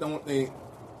honestly don't think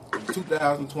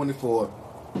 2024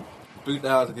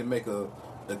 3000 can make a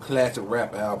classic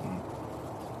rap album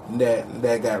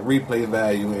that got replay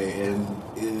value and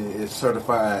is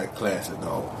certified classic,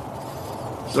 though.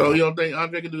 So you don't think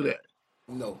Andre can do that?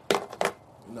 No.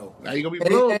 Now you gonna be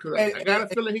blown because I got a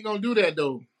feeling he gonna do that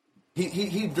though.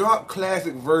 He dropped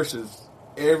classic verses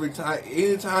every time.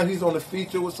 Anytime he's on a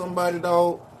feature with somebody,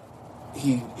 dog,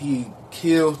 he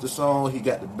kills the song. He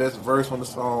got the best verse on the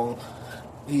song.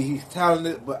 He's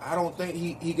talented, but I don't think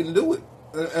he can do it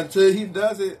until he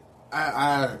does it.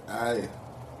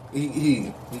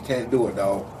 He can't do it,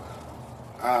 dog.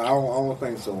 I don't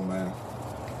think so, man.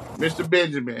 Mr.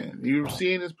 Benjamin, you've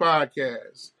seen this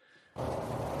podcast.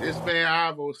 This man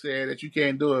Ivo said that you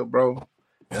can't do it, bro.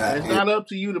 It's not up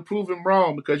to you to prove him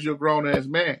wrong because you're a grown ass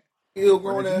man. You're a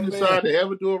grown ass man. If you decide to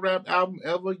ever do a rap album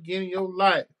ever again in your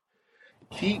life,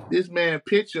 keep this man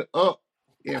picture up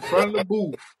in front of the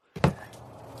booth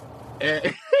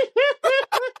and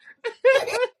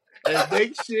and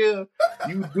make sure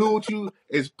you do what you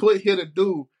is put here to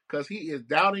do, because he is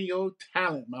doubting your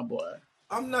talent, my boy.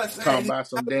 I'm not saying Talking he, about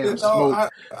some damn no,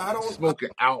 smoke. I don't. Smoke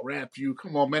and out rap you.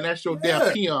 Come on, man. That's your damn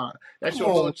Yeah, peon. That's come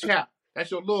your little on, chap. That's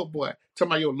your little boy.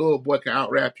 Talking about your little boy can out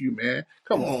rap you, man.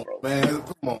 Come on, bro.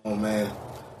 come on, man.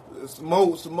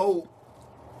 Smoke,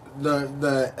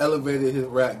 the elevated his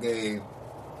rap game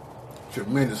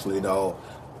tremendously, dog.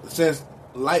 Since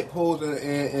light poles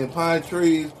and pine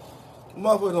trees,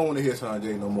 motherfuckers don't want to hear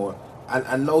Sanjay no more.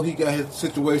 I know he got his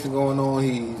situation going on.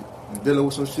 He's dealing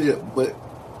with some shit, but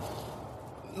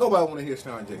nobody want to hear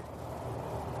Sanjay.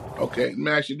 Okay, let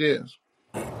me ask you this.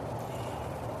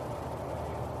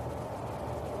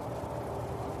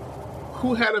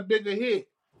 Who had a bigger hit?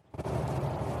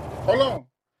 Hold on.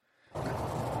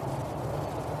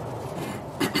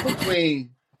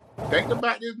 Between, think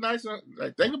about this nice,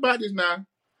 like, think about this now.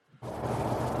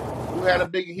 Who had a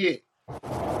bigger hit?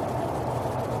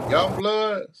 Young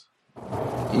Bloods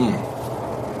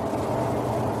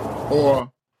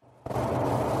or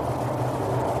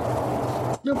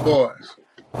the boys?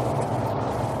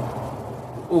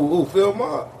 Ooh, Phil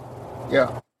Mark.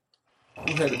 Yeah.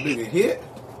 Who had a bigger hit?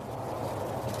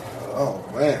 Oh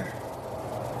man.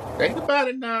 Think about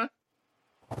it now.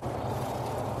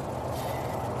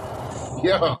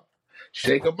 Yeah.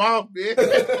 Shake them off, man.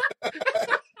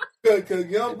 Because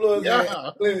Young Bloods Yeah.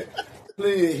 had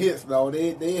plenty of hits, though.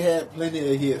 They had plenty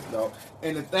of hits, though.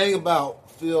 And the thing about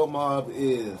Phil Mob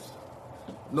is,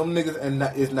 them niggas, and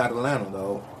it's not Atlanta,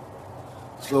 though.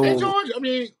 So And Georgia, I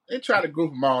mean, they try to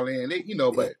group them all in. They,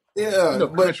 but yeah,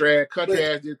 country ass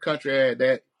this, country ass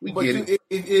that. We but get it.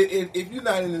 if you're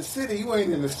not in the city, you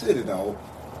ain't in the city, though.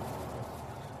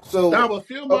 So No, but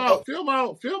Phil Mall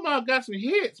got some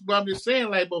hits. But I'm just saying,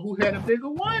 like, but who had a bigger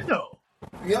one though?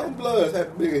 Young Bloods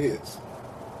had bigger hits.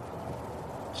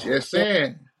 Just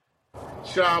saying.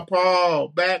 Sean Paul,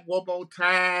 back one more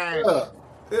time.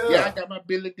 Yeah, I got my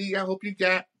Billy D. I hope you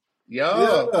got.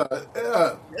 Yeah.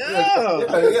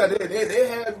 They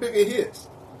had bigger hits.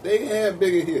 They had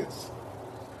bigger hits.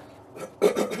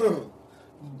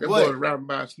 That boy rapping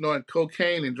about snorting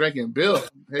cocaine and drinking Bill.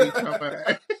 Hey, you talking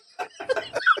about?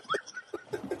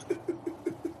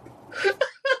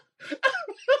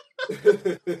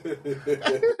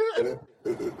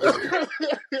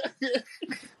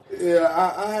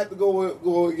 Yeah, I had to go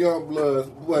with Young Bloods.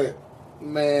 But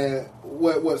man,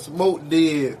 what Smoke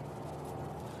did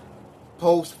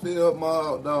post Phil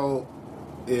Mob, dog,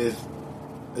 is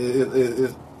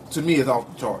to me is off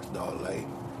the charts, dog. Like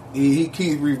he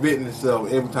keeps reinventing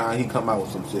himself every time he come out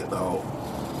with some shit, dog.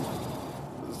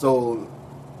 So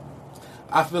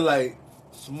I feel like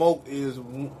Smoke is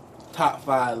top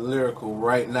 5 lyrical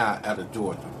right now out of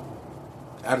Georgia.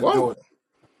 Georgia.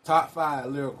 Top 5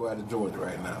 lyrical out of Georgia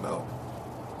right now, though.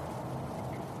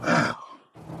 Wow.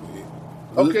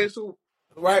 Okay, so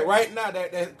right now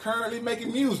that currently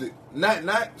making music, not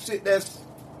shit that's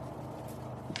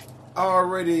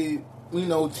already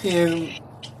 10,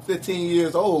 15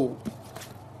 years old.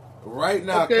 Right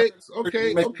now, okay. So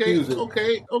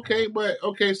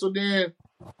then,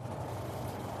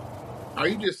 are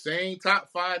you just saying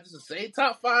top 5 just to say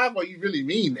top 5, or you really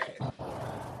mean that?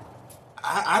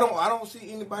 I don't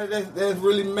see anybody that's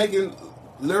really making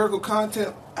lyrical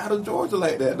content out of Georgia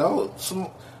like that, dog.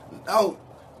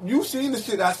 You seen the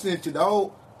shit I sent you,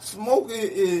 dog. Smoke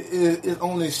is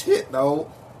on this shit, dog.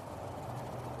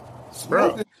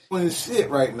 Smoke is on his shit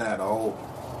right now, dog.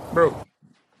 Bro,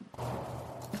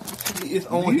 It's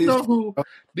on do you know who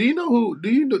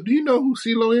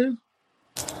CeeLo is?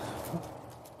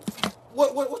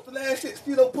 What's the last shit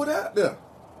CeeLo put out there?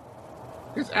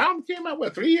 His album came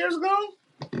out 3 years ago?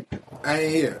 I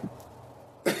ain't here.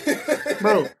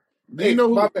 Bro, do you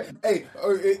know who? Hey,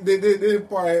 this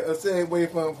part a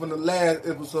segue from the last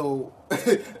episode.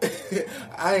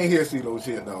 I ain't hear CeeLo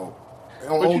shit though.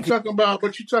 But you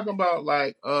talking about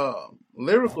like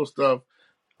lyrical stuff.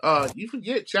 You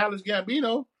forget Childish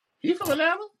Gambino. He from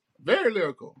Atlanta. Very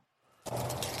lyrical.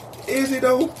 Is he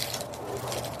though?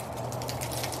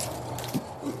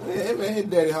 Man, his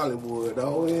daddy Hollywood,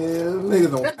 though.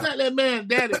 Niggas don't. That's not that man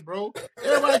daddy, bro.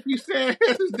 Everybody keeps saying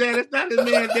that's his daddy. That's not his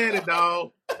man daddy,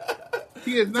 dog.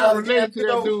 He is not related to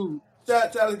that dude.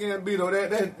 Childish Gambino,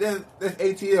 that's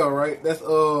ATL, right? That's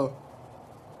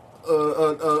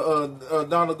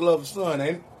Donald Glover's son,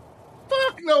 ain't it?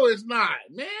 Fuck no, it's not,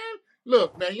 man.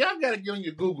 Look, man, y'all gotta get on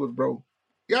your Googles, bro.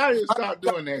 Y'all need to stop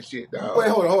doing that shit, dog. Wait,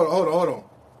 hold on.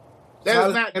 That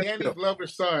is not Danny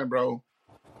Glover's son, bro.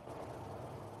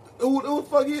 Who the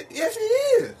fuck? Yes, he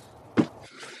is.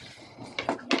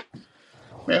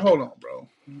 Man, hold on, bro.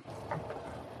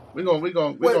 We gonna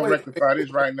rectify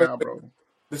this right now, bro.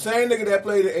 The same nigga that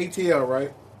played in ATL,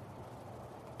 right?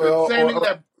 The same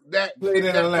nigga Or played in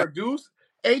that Atlanta. produced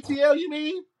ATL, you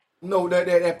mean? No,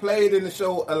 that played in the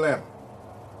show Atlanta.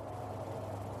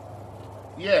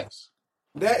 Yes.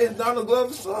 That is Donald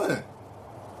Glover's son.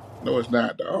 No, it's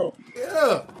not, dog.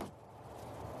 Yeah.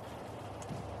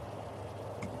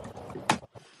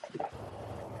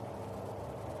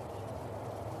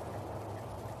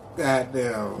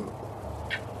 Goddamn.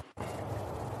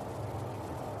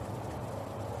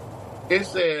 It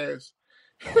says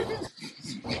y'all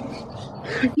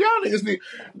niggas need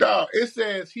dog. It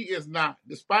says he is not.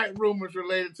 Despite rumors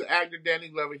related to actor Danny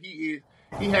Glover, he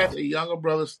has a younger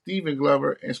brother, Stephen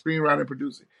Glover, and screenwriter and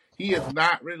producer. He is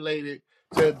not related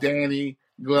to Danny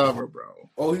Glover, bro.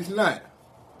 Oh, he's not.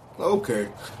 Okay.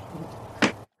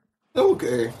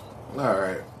 Okay. All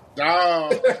right.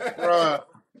 Dog, bruh.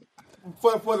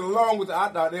 For the longest, I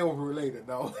thought they were related,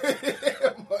 though.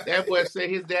 That boy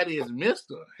said his daddy is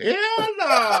Mister. Hell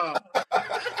no.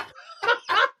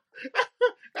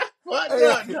 What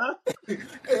the?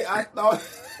 Hey, I thought.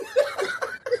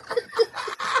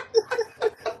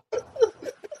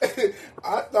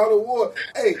 I thought it was.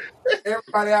 Hey,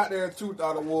 everybody out there too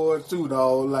thought it was too,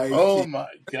 though. Like, Oh my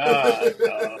god,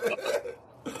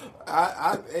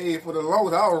 dog. Hey, for the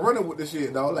longest, I was running with the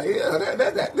shit, though. Like, yeah,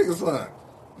 that nigga's son.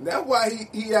 That's why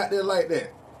he out there like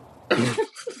that.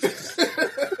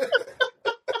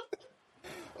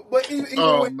 But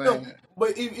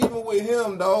even with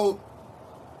him, dog,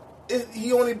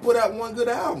 he only put out one good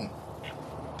album.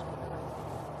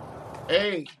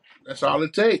 Hey, that's all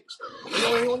it takes.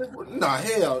 Hell no,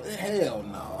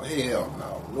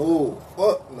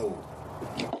 fuck no.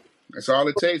 That's all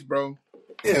it takes, bro.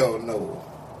 Hell no.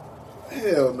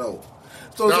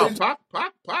 So, no, Pac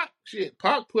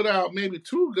put out maybe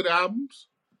 2 good albums,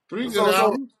 3 good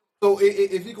albums. So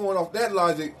if you're going off that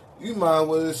logic, you might as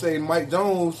well say Mike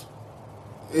Jones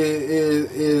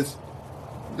is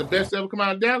the best ever come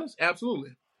out of Dallas.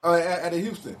 Absolutely. Out of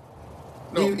Houston.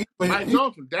 No, Mike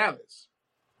Jones from Dallas.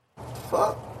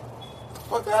 Fuck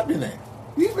I been at.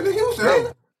 He's been in Houston.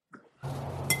 Bro. I'm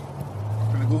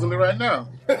gonna Google it right now.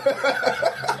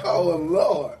 Oh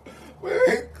Lord. Wait,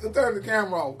 turn the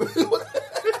camera off.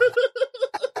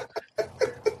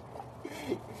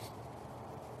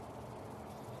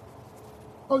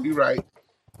 Oh, you're right.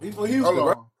 He's from Houston,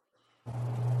 right?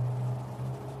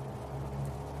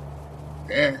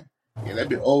 Damn. Yeah, that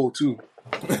be old too.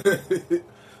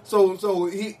 So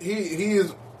he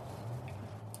is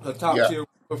a top tier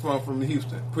from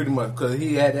Houston, pretty much, because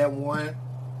he had that one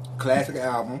classic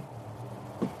album.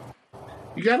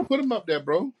 You gotta put him up there,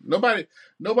 bro. Nobody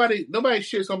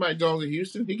shits on Mike Jones in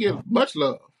Houston. He gives much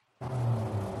love.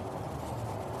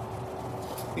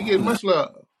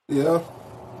 Yeah.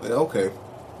 Okay.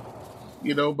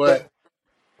 You know, but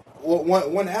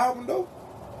one album though,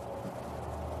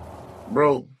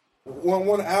 bro.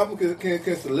 One album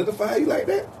can solidify you like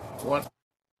that.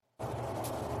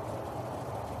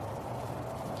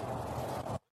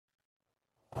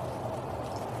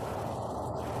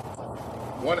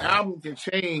 One album can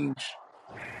change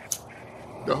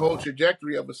the whole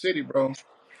trajectory of a city, bro.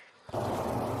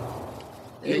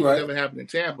 It ain't never happened in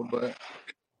Tampa, but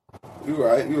you're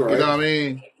right. You know what I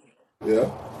mean? Yeah.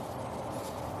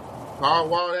 Paul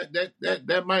Wall,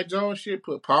 that Mike Jones shit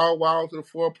put Paul Wall to the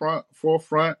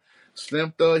forefront.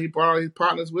 Slim Thug, he brought all his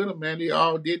partners with him, man. They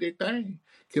all did their thing.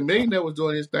 Chameleon was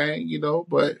doing his thing, you know,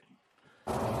 but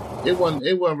it wasn't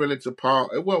really to Paul.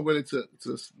 It wasn't really to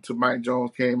Mike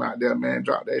Jones came out there, man,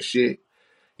 dropped that shit.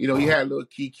 You know, he had a little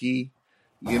Kiki,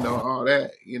 you know, all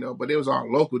that, you know, but it was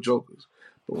all local jokers.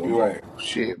 But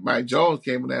shit, Mike Jones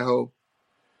came in that whole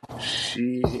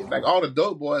shit. Like all the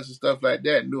dope boys and stuff like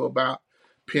that knew about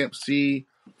Pimp C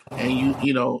and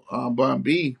Bun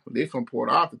B. They from Port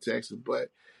Arthur, Texas, but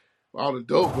all the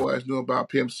dope boys knew about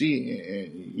Pimp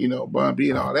C and Bun B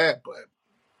and all that. But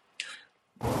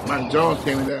Mike Jones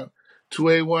came in there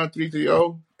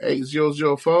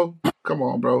 281-330-8004. Come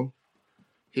on, bro.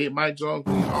 Hit Mike Jones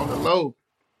on the low.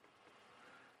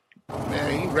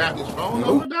 Man, he wrapped his phone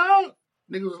over, dog.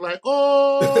 Niggas was like,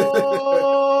 oh.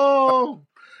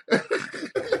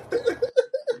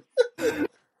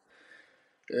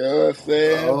 You know what I'm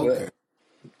saying? Okay.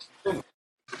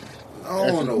 I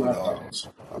don't know, dog.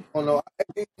 I don't know.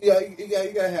 You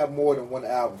gotta have more than one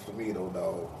album for me, though,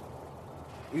 dog.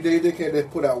 They can't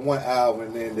just put out one album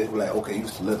and then they're like, okay, you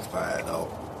solidified, dog.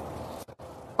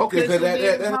 Okay, so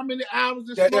how many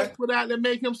albums did Smoke put out that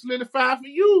make him solidify for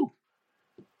you?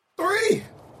 3.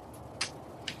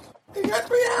 He got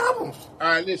 3 albums. All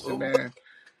right, listen, man.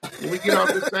 when we get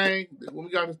off this thing, I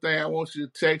want you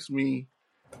to text me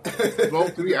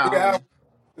both three the three albums. albums,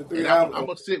 The and three I'm albums.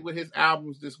 gonna sit with his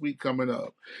albums this week coming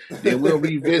up. Then we'll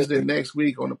revisit it next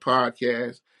week on the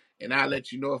podcast, and I'll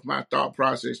let you know if my thought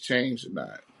process changed or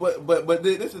not. But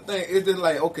this is the thing. It's just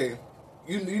like, okay,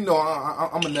 you know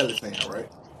I'm a Nelly fan, right?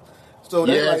 So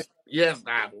that's like Yes,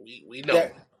 we know.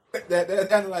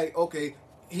 that's like, okay,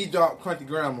 he dropped Country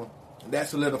Grammar. That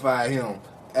solidified him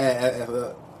as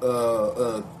a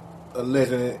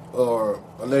legend, or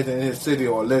a legend in his city,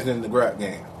 or a legend in the rap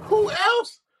game. Who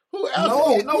else? Who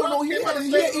else? No. He Came out of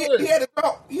had, St. Louis? he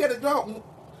had to drop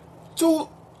two,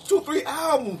 3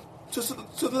 albums to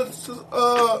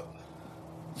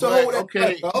hold that.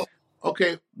 Okay,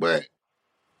 okay, but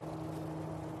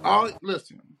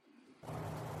listen.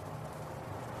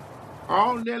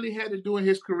 All Nelly had to do in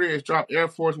his career is drop Air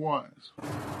Force Ones.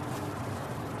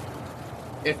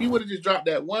 If he would have just dropped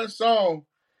that one song,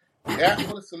 that would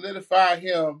have solidified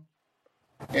him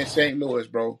in St. Louis,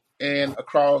 bro, and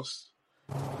across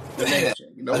the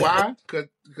nation. You know why?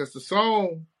 Because the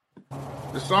song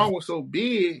was so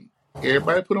big,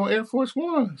 everybody put on Air Force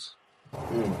Ones.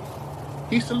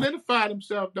 He solidified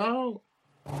himself, dog.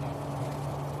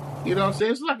 You know what I'm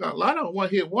saying? It's like a lot of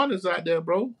one-hit wonders out there,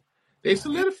 bro. They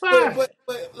solidified. But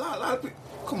a lot of people.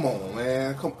 Come on,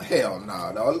 man. Hell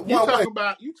nah, dog. You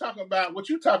talking about what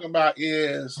you talking about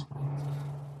is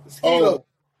Skilo.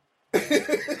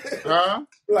 Huh?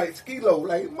 Like Skilo.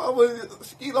 Like mama,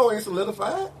 Skilo ain't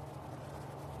solidified.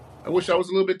 I wish I was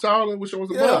a little bit taller. I wish I was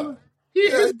a baller. He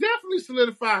is definitely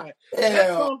solidified. That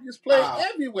song is played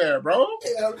everywhere, bro.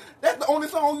 Yeah, that's the only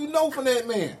song you know from that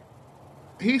man.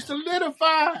 He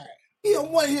solidified. He a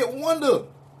one-hit wonder.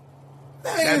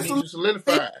 That means you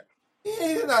solidified.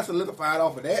 He's not solidified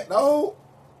off of that, dog.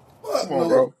 Come on,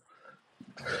 bro.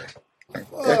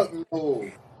 Fuck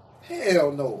no.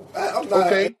 Hell no. I'm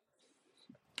not.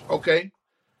 Okay.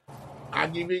 I'll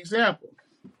give you an example.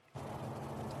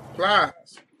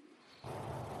 Plies.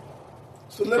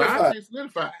 Solidified. He's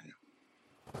solidified.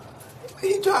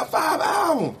 He dropped 5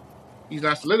 albums. He's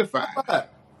not solidified.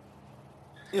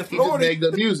 In Florida, he just made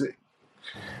good music.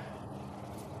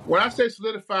 When I say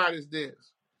solidified is this.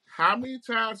 How many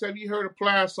times have you heard a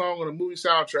Plies song on a movie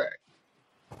soundtrack?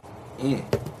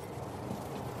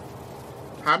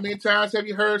 How many times have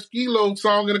you heard Skilo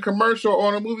song in a commercial or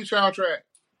on a movie soundtrack?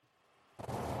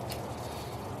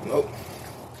 Nope.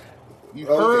 You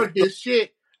heard his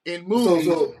shit in movies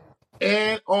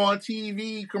and on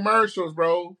TV commercials,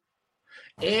 bro.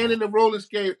 And in the roller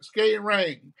skating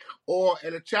ring or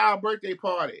at a child birthday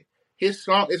party. His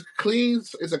song is clean.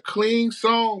 It's a clean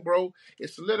song, bro.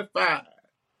 It's solidified.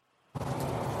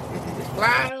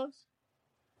 Plies,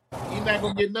 you're not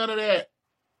gonna get none of that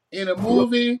in a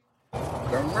movie,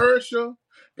 commercial.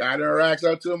 Got her racks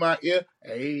up to my ear.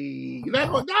 Hey, you're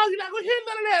not gonna hear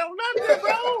none of that on none of that,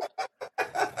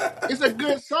 bro. It's a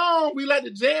good song. We like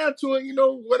to jam to it,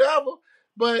 whatever.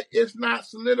 But it's not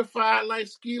solidified like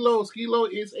Skilo. Skilo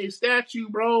is a statue,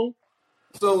 bro.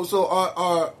 So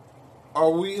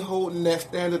are we holding that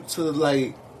standard to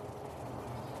like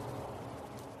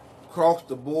across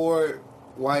the board,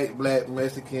 white, black,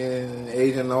 Mexican,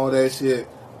 Asian, all that shit?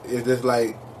 Is just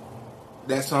like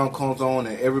that song comes on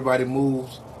and everybody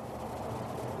moves?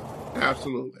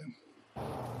 Absolutely.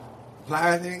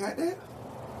 Plies ain't got that?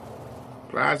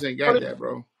 Plies ain't got that,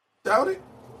 bro. Shout it?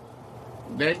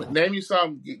 Name you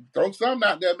something. Throw something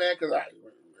out there, man, because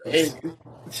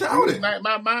shout it. Ignite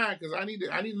my mind, because I need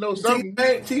to know something.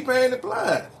 T-Pain and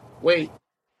Plies. Wait.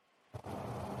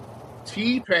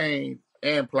 T-Pain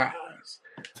and Plies.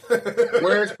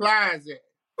 Where's Plies at?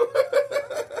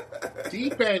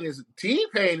 T-Pain is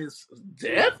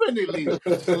definitely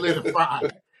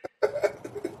solidified.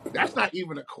 That's not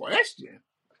even a question.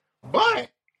 But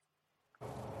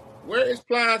where is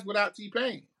Plies without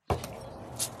T-Pain?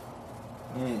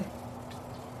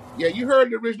 Yeah, you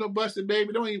heard the original Busted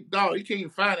Baby. You can't even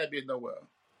find that bitch nowhere.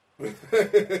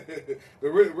 The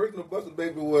original Busted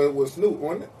Baby was Snoop,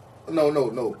 wasn't it? No.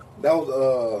 That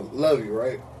was Love You,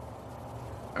 right?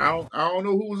 I don't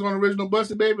know who was on the original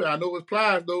Busted Baby. I know it was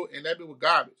Plies though, and that bitch was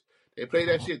garbage. They played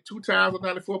that shit 2 times on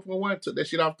 94.1, took that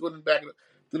shit off, threw that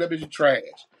bitch in trash.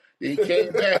 Then he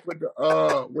came back with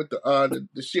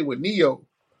the shit with Neo.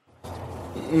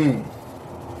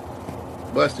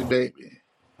 Busted Baby.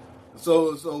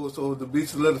 So to be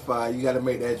solidified, you got to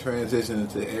make that transition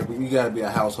into you got to be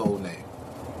a household name.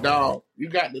 Dog, you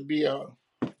got to be a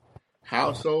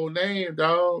household name,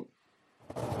 dog.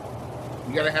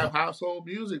 You got to have household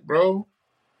music, bro.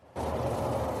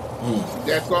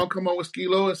 That song come on with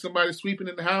Skilo and somebody sweeping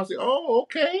in the house. Oh,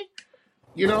 okay.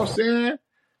 You know what I'm saying?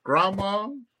 Grandma,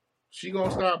 she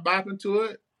gonna start bopping to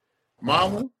it.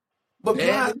 Mama, But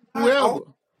daddy, whoever.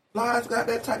 Plies got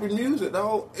that type of music,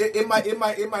 though. It might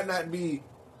not be.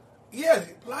 Yes,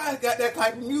 Plies got that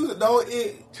type of music, though.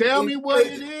 Tell me what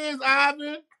it is,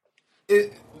 Ivan.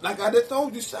 It like I just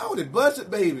told you, shout it, bust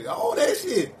it, baby, all that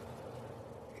shit.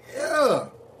 Yeah.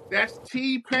 That's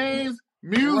T-Pain's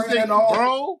music, Ran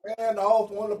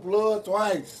off on the blood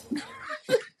twice. All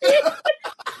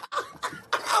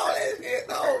that shit,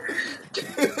 though.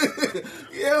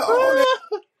 Yeah, all that.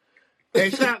 Hey,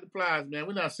 shout out to Plies, man.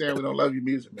 We're not saying we don't love your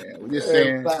music, man. We're just Hey,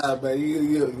 saying, Plies, man,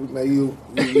 you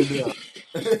down.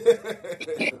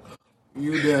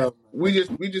 You down. we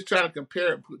just trying to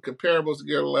put comparables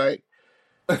together, like,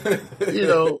 you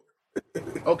know,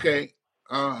 okay,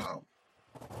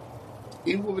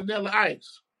 even with Vanilla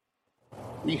Ice,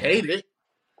 we hate it,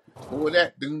 but with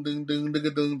that ding ding ding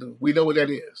ding ding ding, we know what that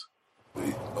is.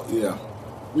 Yeah,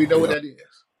 we know what that is.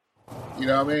 You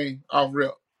know what I mean? Off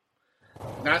rip.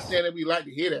 Not saying that we like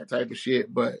to hear that type of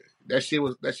shit, but that shit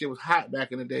was hot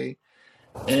back in the day,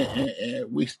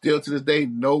 and we still to this day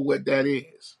know what that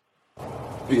is.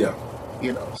 Yeah,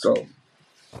 you know. So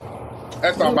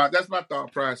that's my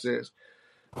thought process.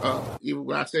 Even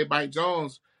when I say Mike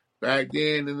Jones back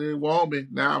then and then Woman,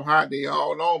 now I'm hot. They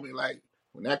all know me. Like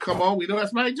when that come on, we know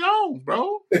that's Mike Jones,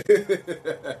 bro.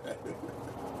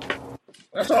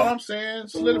 That's all I'm saying.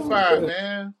 Solidified,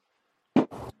 man.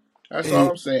 That's all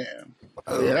I'm saying.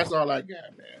 Yeah, that's all I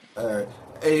got, man. All right.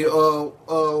 Hey,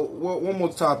 one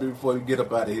more topic before we get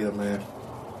up out of here, man.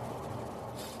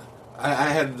 I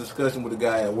had a discussion with a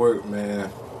guy at work,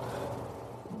 man.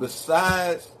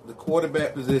 Besides the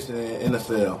quarterback position in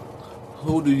NFL,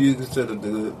 who do you consider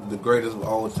the greatest of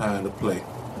all time to play?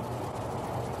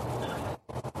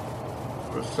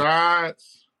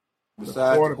 Besides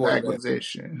the quarterback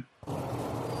position.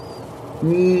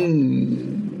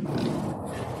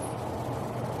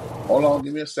 Hold on,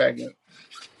 give me a second.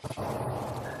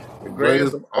 The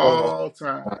greatest of all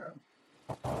time.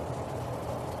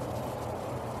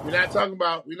 We're not talking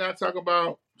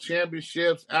about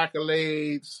championships,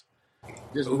 accolades.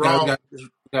 Just raw.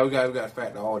 We got to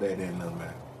factor all that in,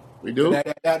 man. We do. That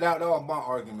was my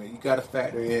argument. You got to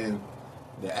factor in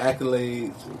the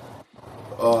accolades,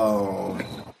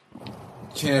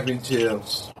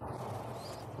 championships,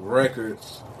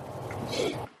 records,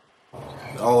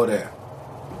 all that.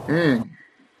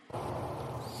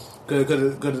 Cause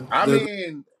the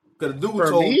dude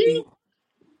told me,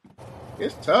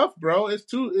 it's tough, bro. It's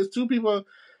two people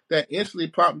that instantly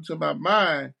pop into my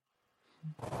mind,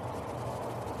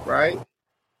 right?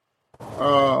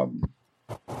 I'm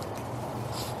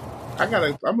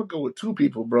gonna go with two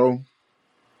people, bro.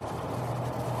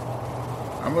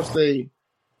 I'm gonna say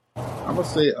I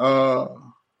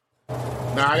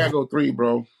gotta go three,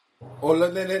 bro. Oh,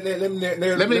 let me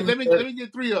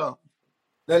get three of them.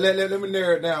 Let me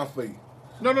narrow it down for you.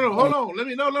 No, hold on.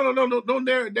 Don't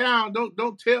narrow it down. Don't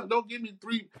give me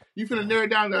three. You finna narrow it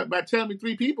down by telling me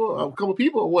three people, a couple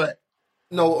people, or what?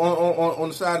 No, on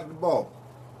the side of the ball.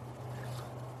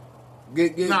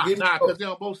 Nah, because they're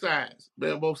on both sides.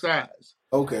 They're on both sides.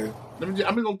 Okay. I'm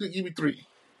gonna give you three.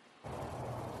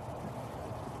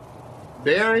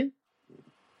 Barry,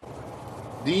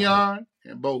 Dion,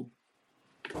 and Bo.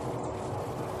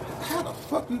 How the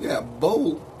fuck you got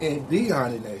Bo and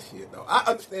Dion in that shit though? I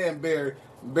understand Barry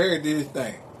did his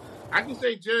thing. I can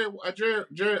say Jerry,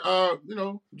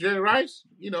 Jerry Rice.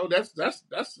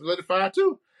 That's solidified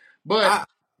too. But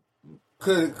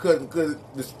cause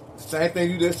the same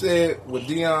thing you just said with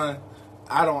Dion,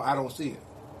 I don't see it.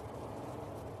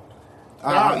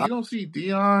 You don't see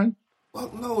Dion.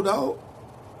 Fuck no, dog.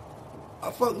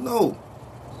 Fuck no.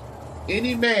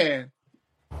 Any man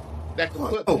that can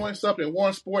put points up in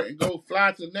one sport and go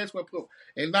fly to the next one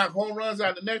and knock home runs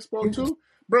out of the next sport too,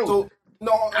 bro. So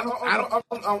no, I'm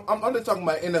just talking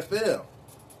about NFL.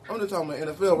 I'm just talking about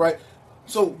NFL, right?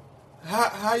 So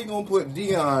how you gonna put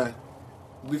Dion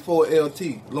before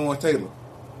LT, Lawrence Taylor?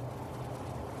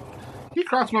 He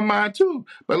crossed my mind too,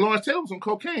 but Lawrence Taylor was on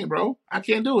cocaine, bro. I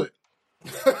can't do it.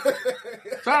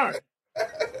 Sorry.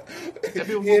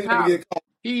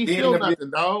 He ain't feel nothing,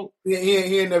 dog. He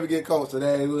ain't never get caught, so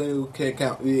that can't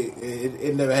count.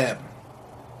 It never happened.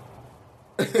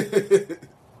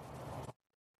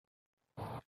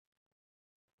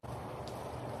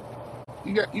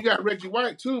 You got Reggie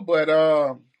White too, but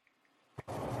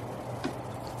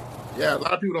yeah, a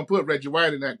lot of people don't put Reggie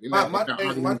White in that. My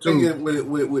thing is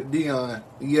with Dion,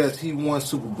 yes, he won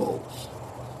Super Bowls,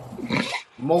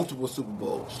 multiple Super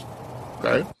Bowls.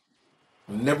 Okay.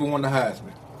 Never won the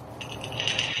Heisman.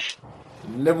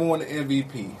 Never won the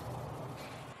MVP.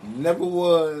 Never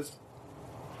was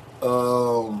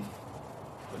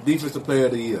Defensive Player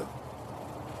of the Year.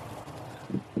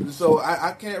 So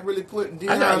I can't really put Deion.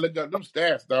 I gotta look up them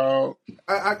stats, dog.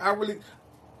 I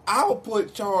would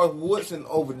put Charles Woodson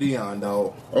over Deion,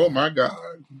 dog. Oh my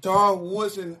God. Charles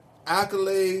Woodson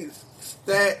accolades,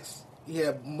 stats. He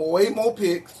had way more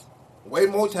picks, way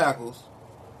more tackles.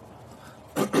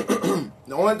 The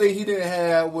only thing he didn't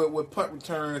have with punt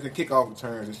returns and kickoff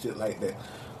returns and shit like that.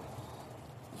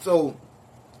 So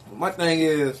my thing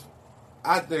is,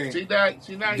 I think See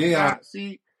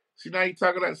now you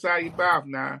talking outside your mouth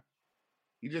now.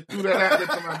 You just threw that out there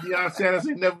to my Deion Sanders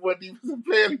ain't never won defensive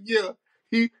player of the year.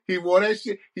 He won that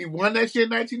shit. He won that shit in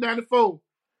 1994.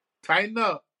 Tighten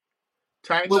up,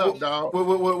 dog.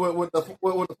 With the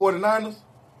 49ers.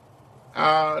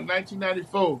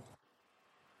 1994.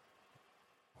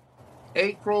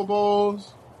 8 Pro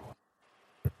Bowls.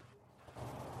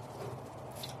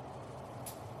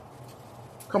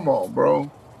 Come on,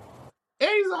 bro. And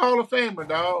he's a Hall of Famer,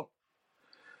 dog.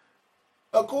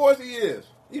 Of course he is.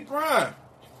 He's prime.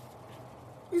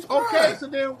 He's prime. Okay, so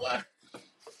then what?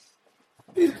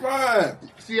 He's prime.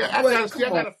 See, I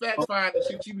gotta fact find the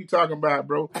shit you be talking about,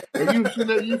 bro. And you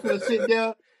finna sit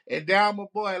there and down my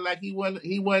boy like he won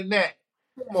that.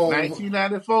 Come on.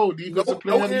 1994 defensive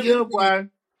player of the year, boy.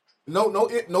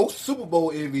 No Super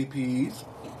Bowl MVPs.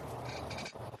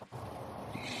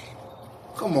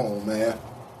 Come on, man.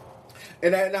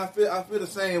 And I feel the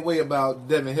same way about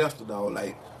Devin Hester, though.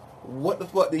 Like, what the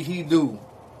fuck did he do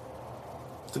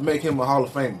to make him a Hall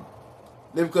of Famer?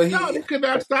 Because you could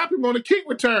not stop him on the kick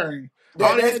return.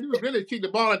 All he had to do was really kick the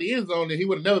ball at the end zone, and he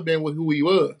would have never been who he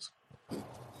was.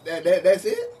 That's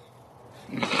it.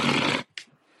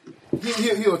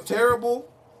 He was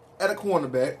terrible at a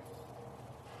cornerback,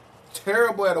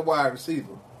 terrible at a wide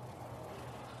receiver.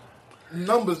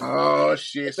 Numbers. Oh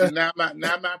shit! So now I'm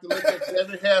about to look at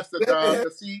Devin Hester, dog.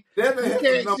 See, we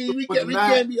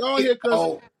can't be on here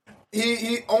because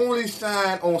he only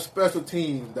signed on special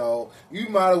teams, dog. You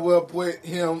might as well put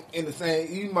him in the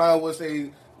same. You might as well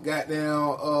say,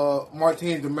 goddamn,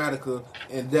 Martin Dramatica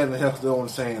and Devin Hester on the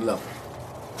same level.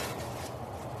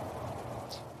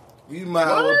 You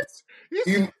might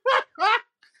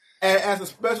as a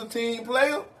special team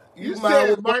player. You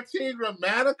said Martin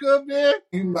Dramatica, man?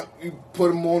 You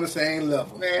put him on the same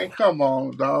level. Man, come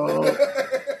on, dog.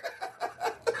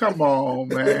 Come on,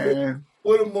 man.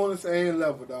 Put him on the same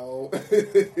level, dog.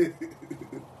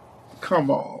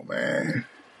 Come on, man.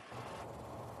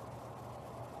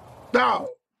 Dog,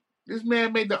 this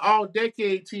man made the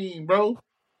all-decade team, bro.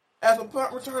 As a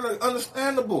punt returner,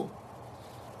 understandable.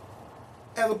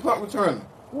 As a punt returner.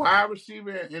 Wide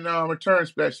receiver and return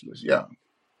specialist, yeah.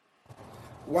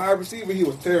 Wide receiver, he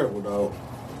was terrible, dog.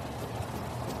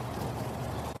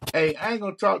 Hey, I ain't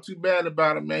gonna talk too bad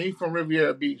about him, man. He from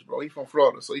Riviera Beach, bro. He from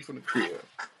Florida, so he from the crib.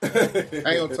 I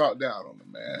ain't gonna talk down on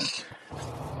him,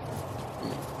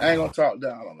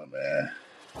 man.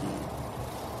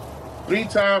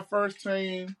 3-time first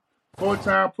team,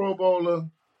 4-time Pro Bowler.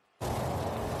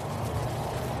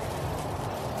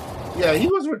 Yeah, he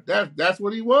was. That's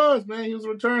what he was, man. He was a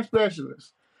return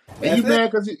specialist. And you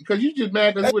mad because you just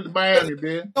mad because he went to Miami,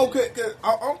 man. Okay, because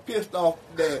I'm pissed off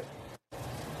that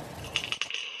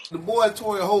the boy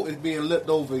Torrey Holt is being looked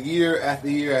over year after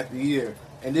year after year,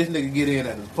 and this nigga get in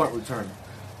as a punt returner.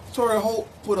 Torrey Holt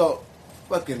put up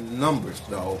fucking numbers,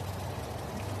 dog.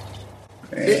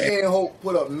 This ain't Holt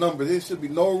put up numbers. There should be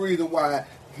no reason why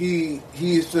he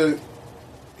shouldn't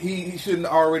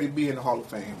already be in the Hall of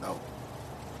Fame, though.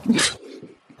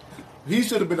 He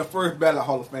should have been the first ballot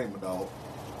Hall of Famer, dog.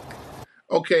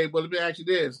 Okay, but let me ask you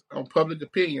this: on public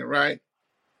opinion, right?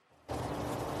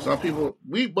 Some people,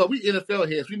 we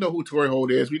NFL heads, we know who Torrey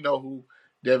Holt is, we know who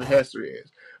Devin Hester is,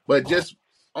 but just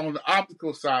on the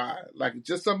optical side, like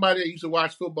just somebody that used to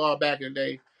watch football back in the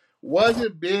day,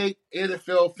 wasn't big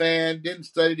NFL fan, didn't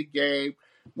study the game,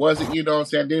 wasn't, you know what I'm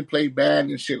saying, didn't play bad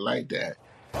and shit like that.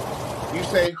 You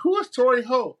say, who is Torrey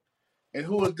Holt and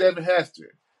who is Devin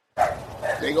Hester?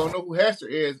 They gonna know who Hester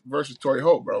is versus Torrey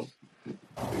Holt, bro.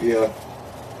 Yeah.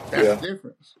 That's the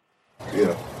difference.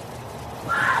 Yeah.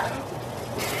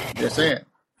 Just saying.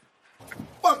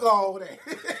 Fuck all that.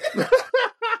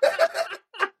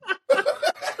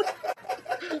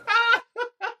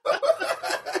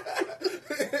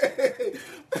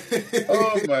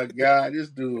 Oh my God, this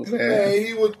dude, man.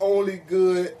 He was only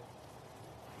good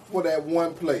for that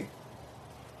one play.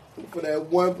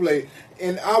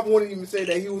 And I wouldn't even say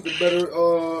that he was a better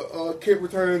kick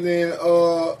returner than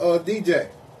D-Jack.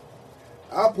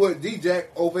 I put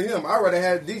D-Jack over him. I'd rather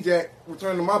have D-Jack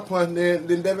returning my punt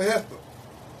than Devin Hester.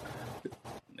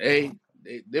 Hey,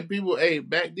 them people,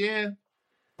 back then,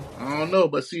 I don't know,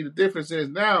 but see, the difference is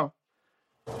now,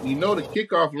 You know, the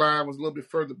kickoff line was a little bit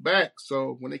further back,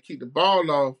 so when they kicked the ball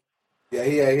off, Yeah,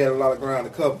 he had a lot of ground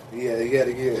to cover. He had to get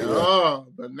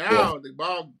but yeah. now the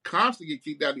ball constantly get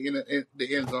kicked out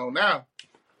the end zone now.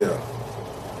 Yeah.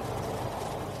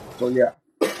 So yeah,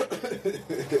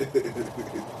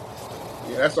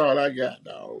 yeah, that's all I got,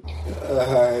 dog. All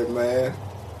right, man.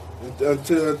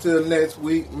 Until next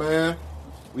week, man.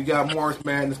 We got March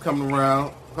Madness coming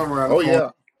around the Oh corner. yeah,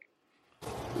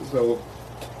 So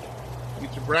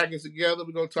get your brackets together.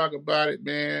 We're gonna talk about it,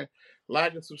 man.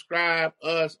 Like and subscribe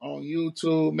us on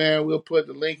YouTube, man. We'll put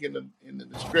the link in the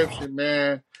description,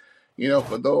 man. You know,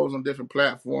 for those on different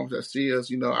platforms that see us,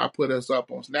 you know, I put us up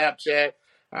on Snapchat,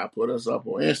 I put us up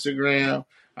on Instagram,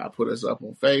 I put us up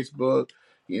on Facebook.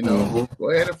 You know, go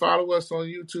ahead and follow us on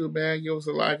YouTube, man. Give us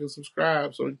a like and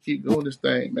subscribe so we can keep doing this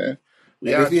thing, man.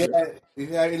 We and if out you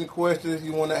here. had any questions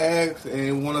you want to ask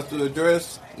and want us to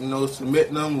address,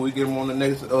 submit them. We get them on the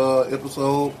next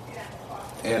episode.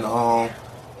 And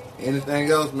anything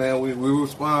else, man, we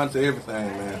respond to everything,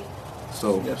 man.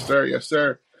 So Yes, sir. Yes,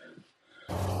 sir.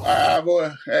 All right,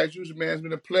 boy. As usual, man, it's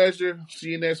been a pleasure.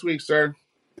 See you next week, sir.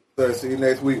 see you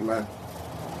next week, man.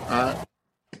 All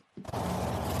right.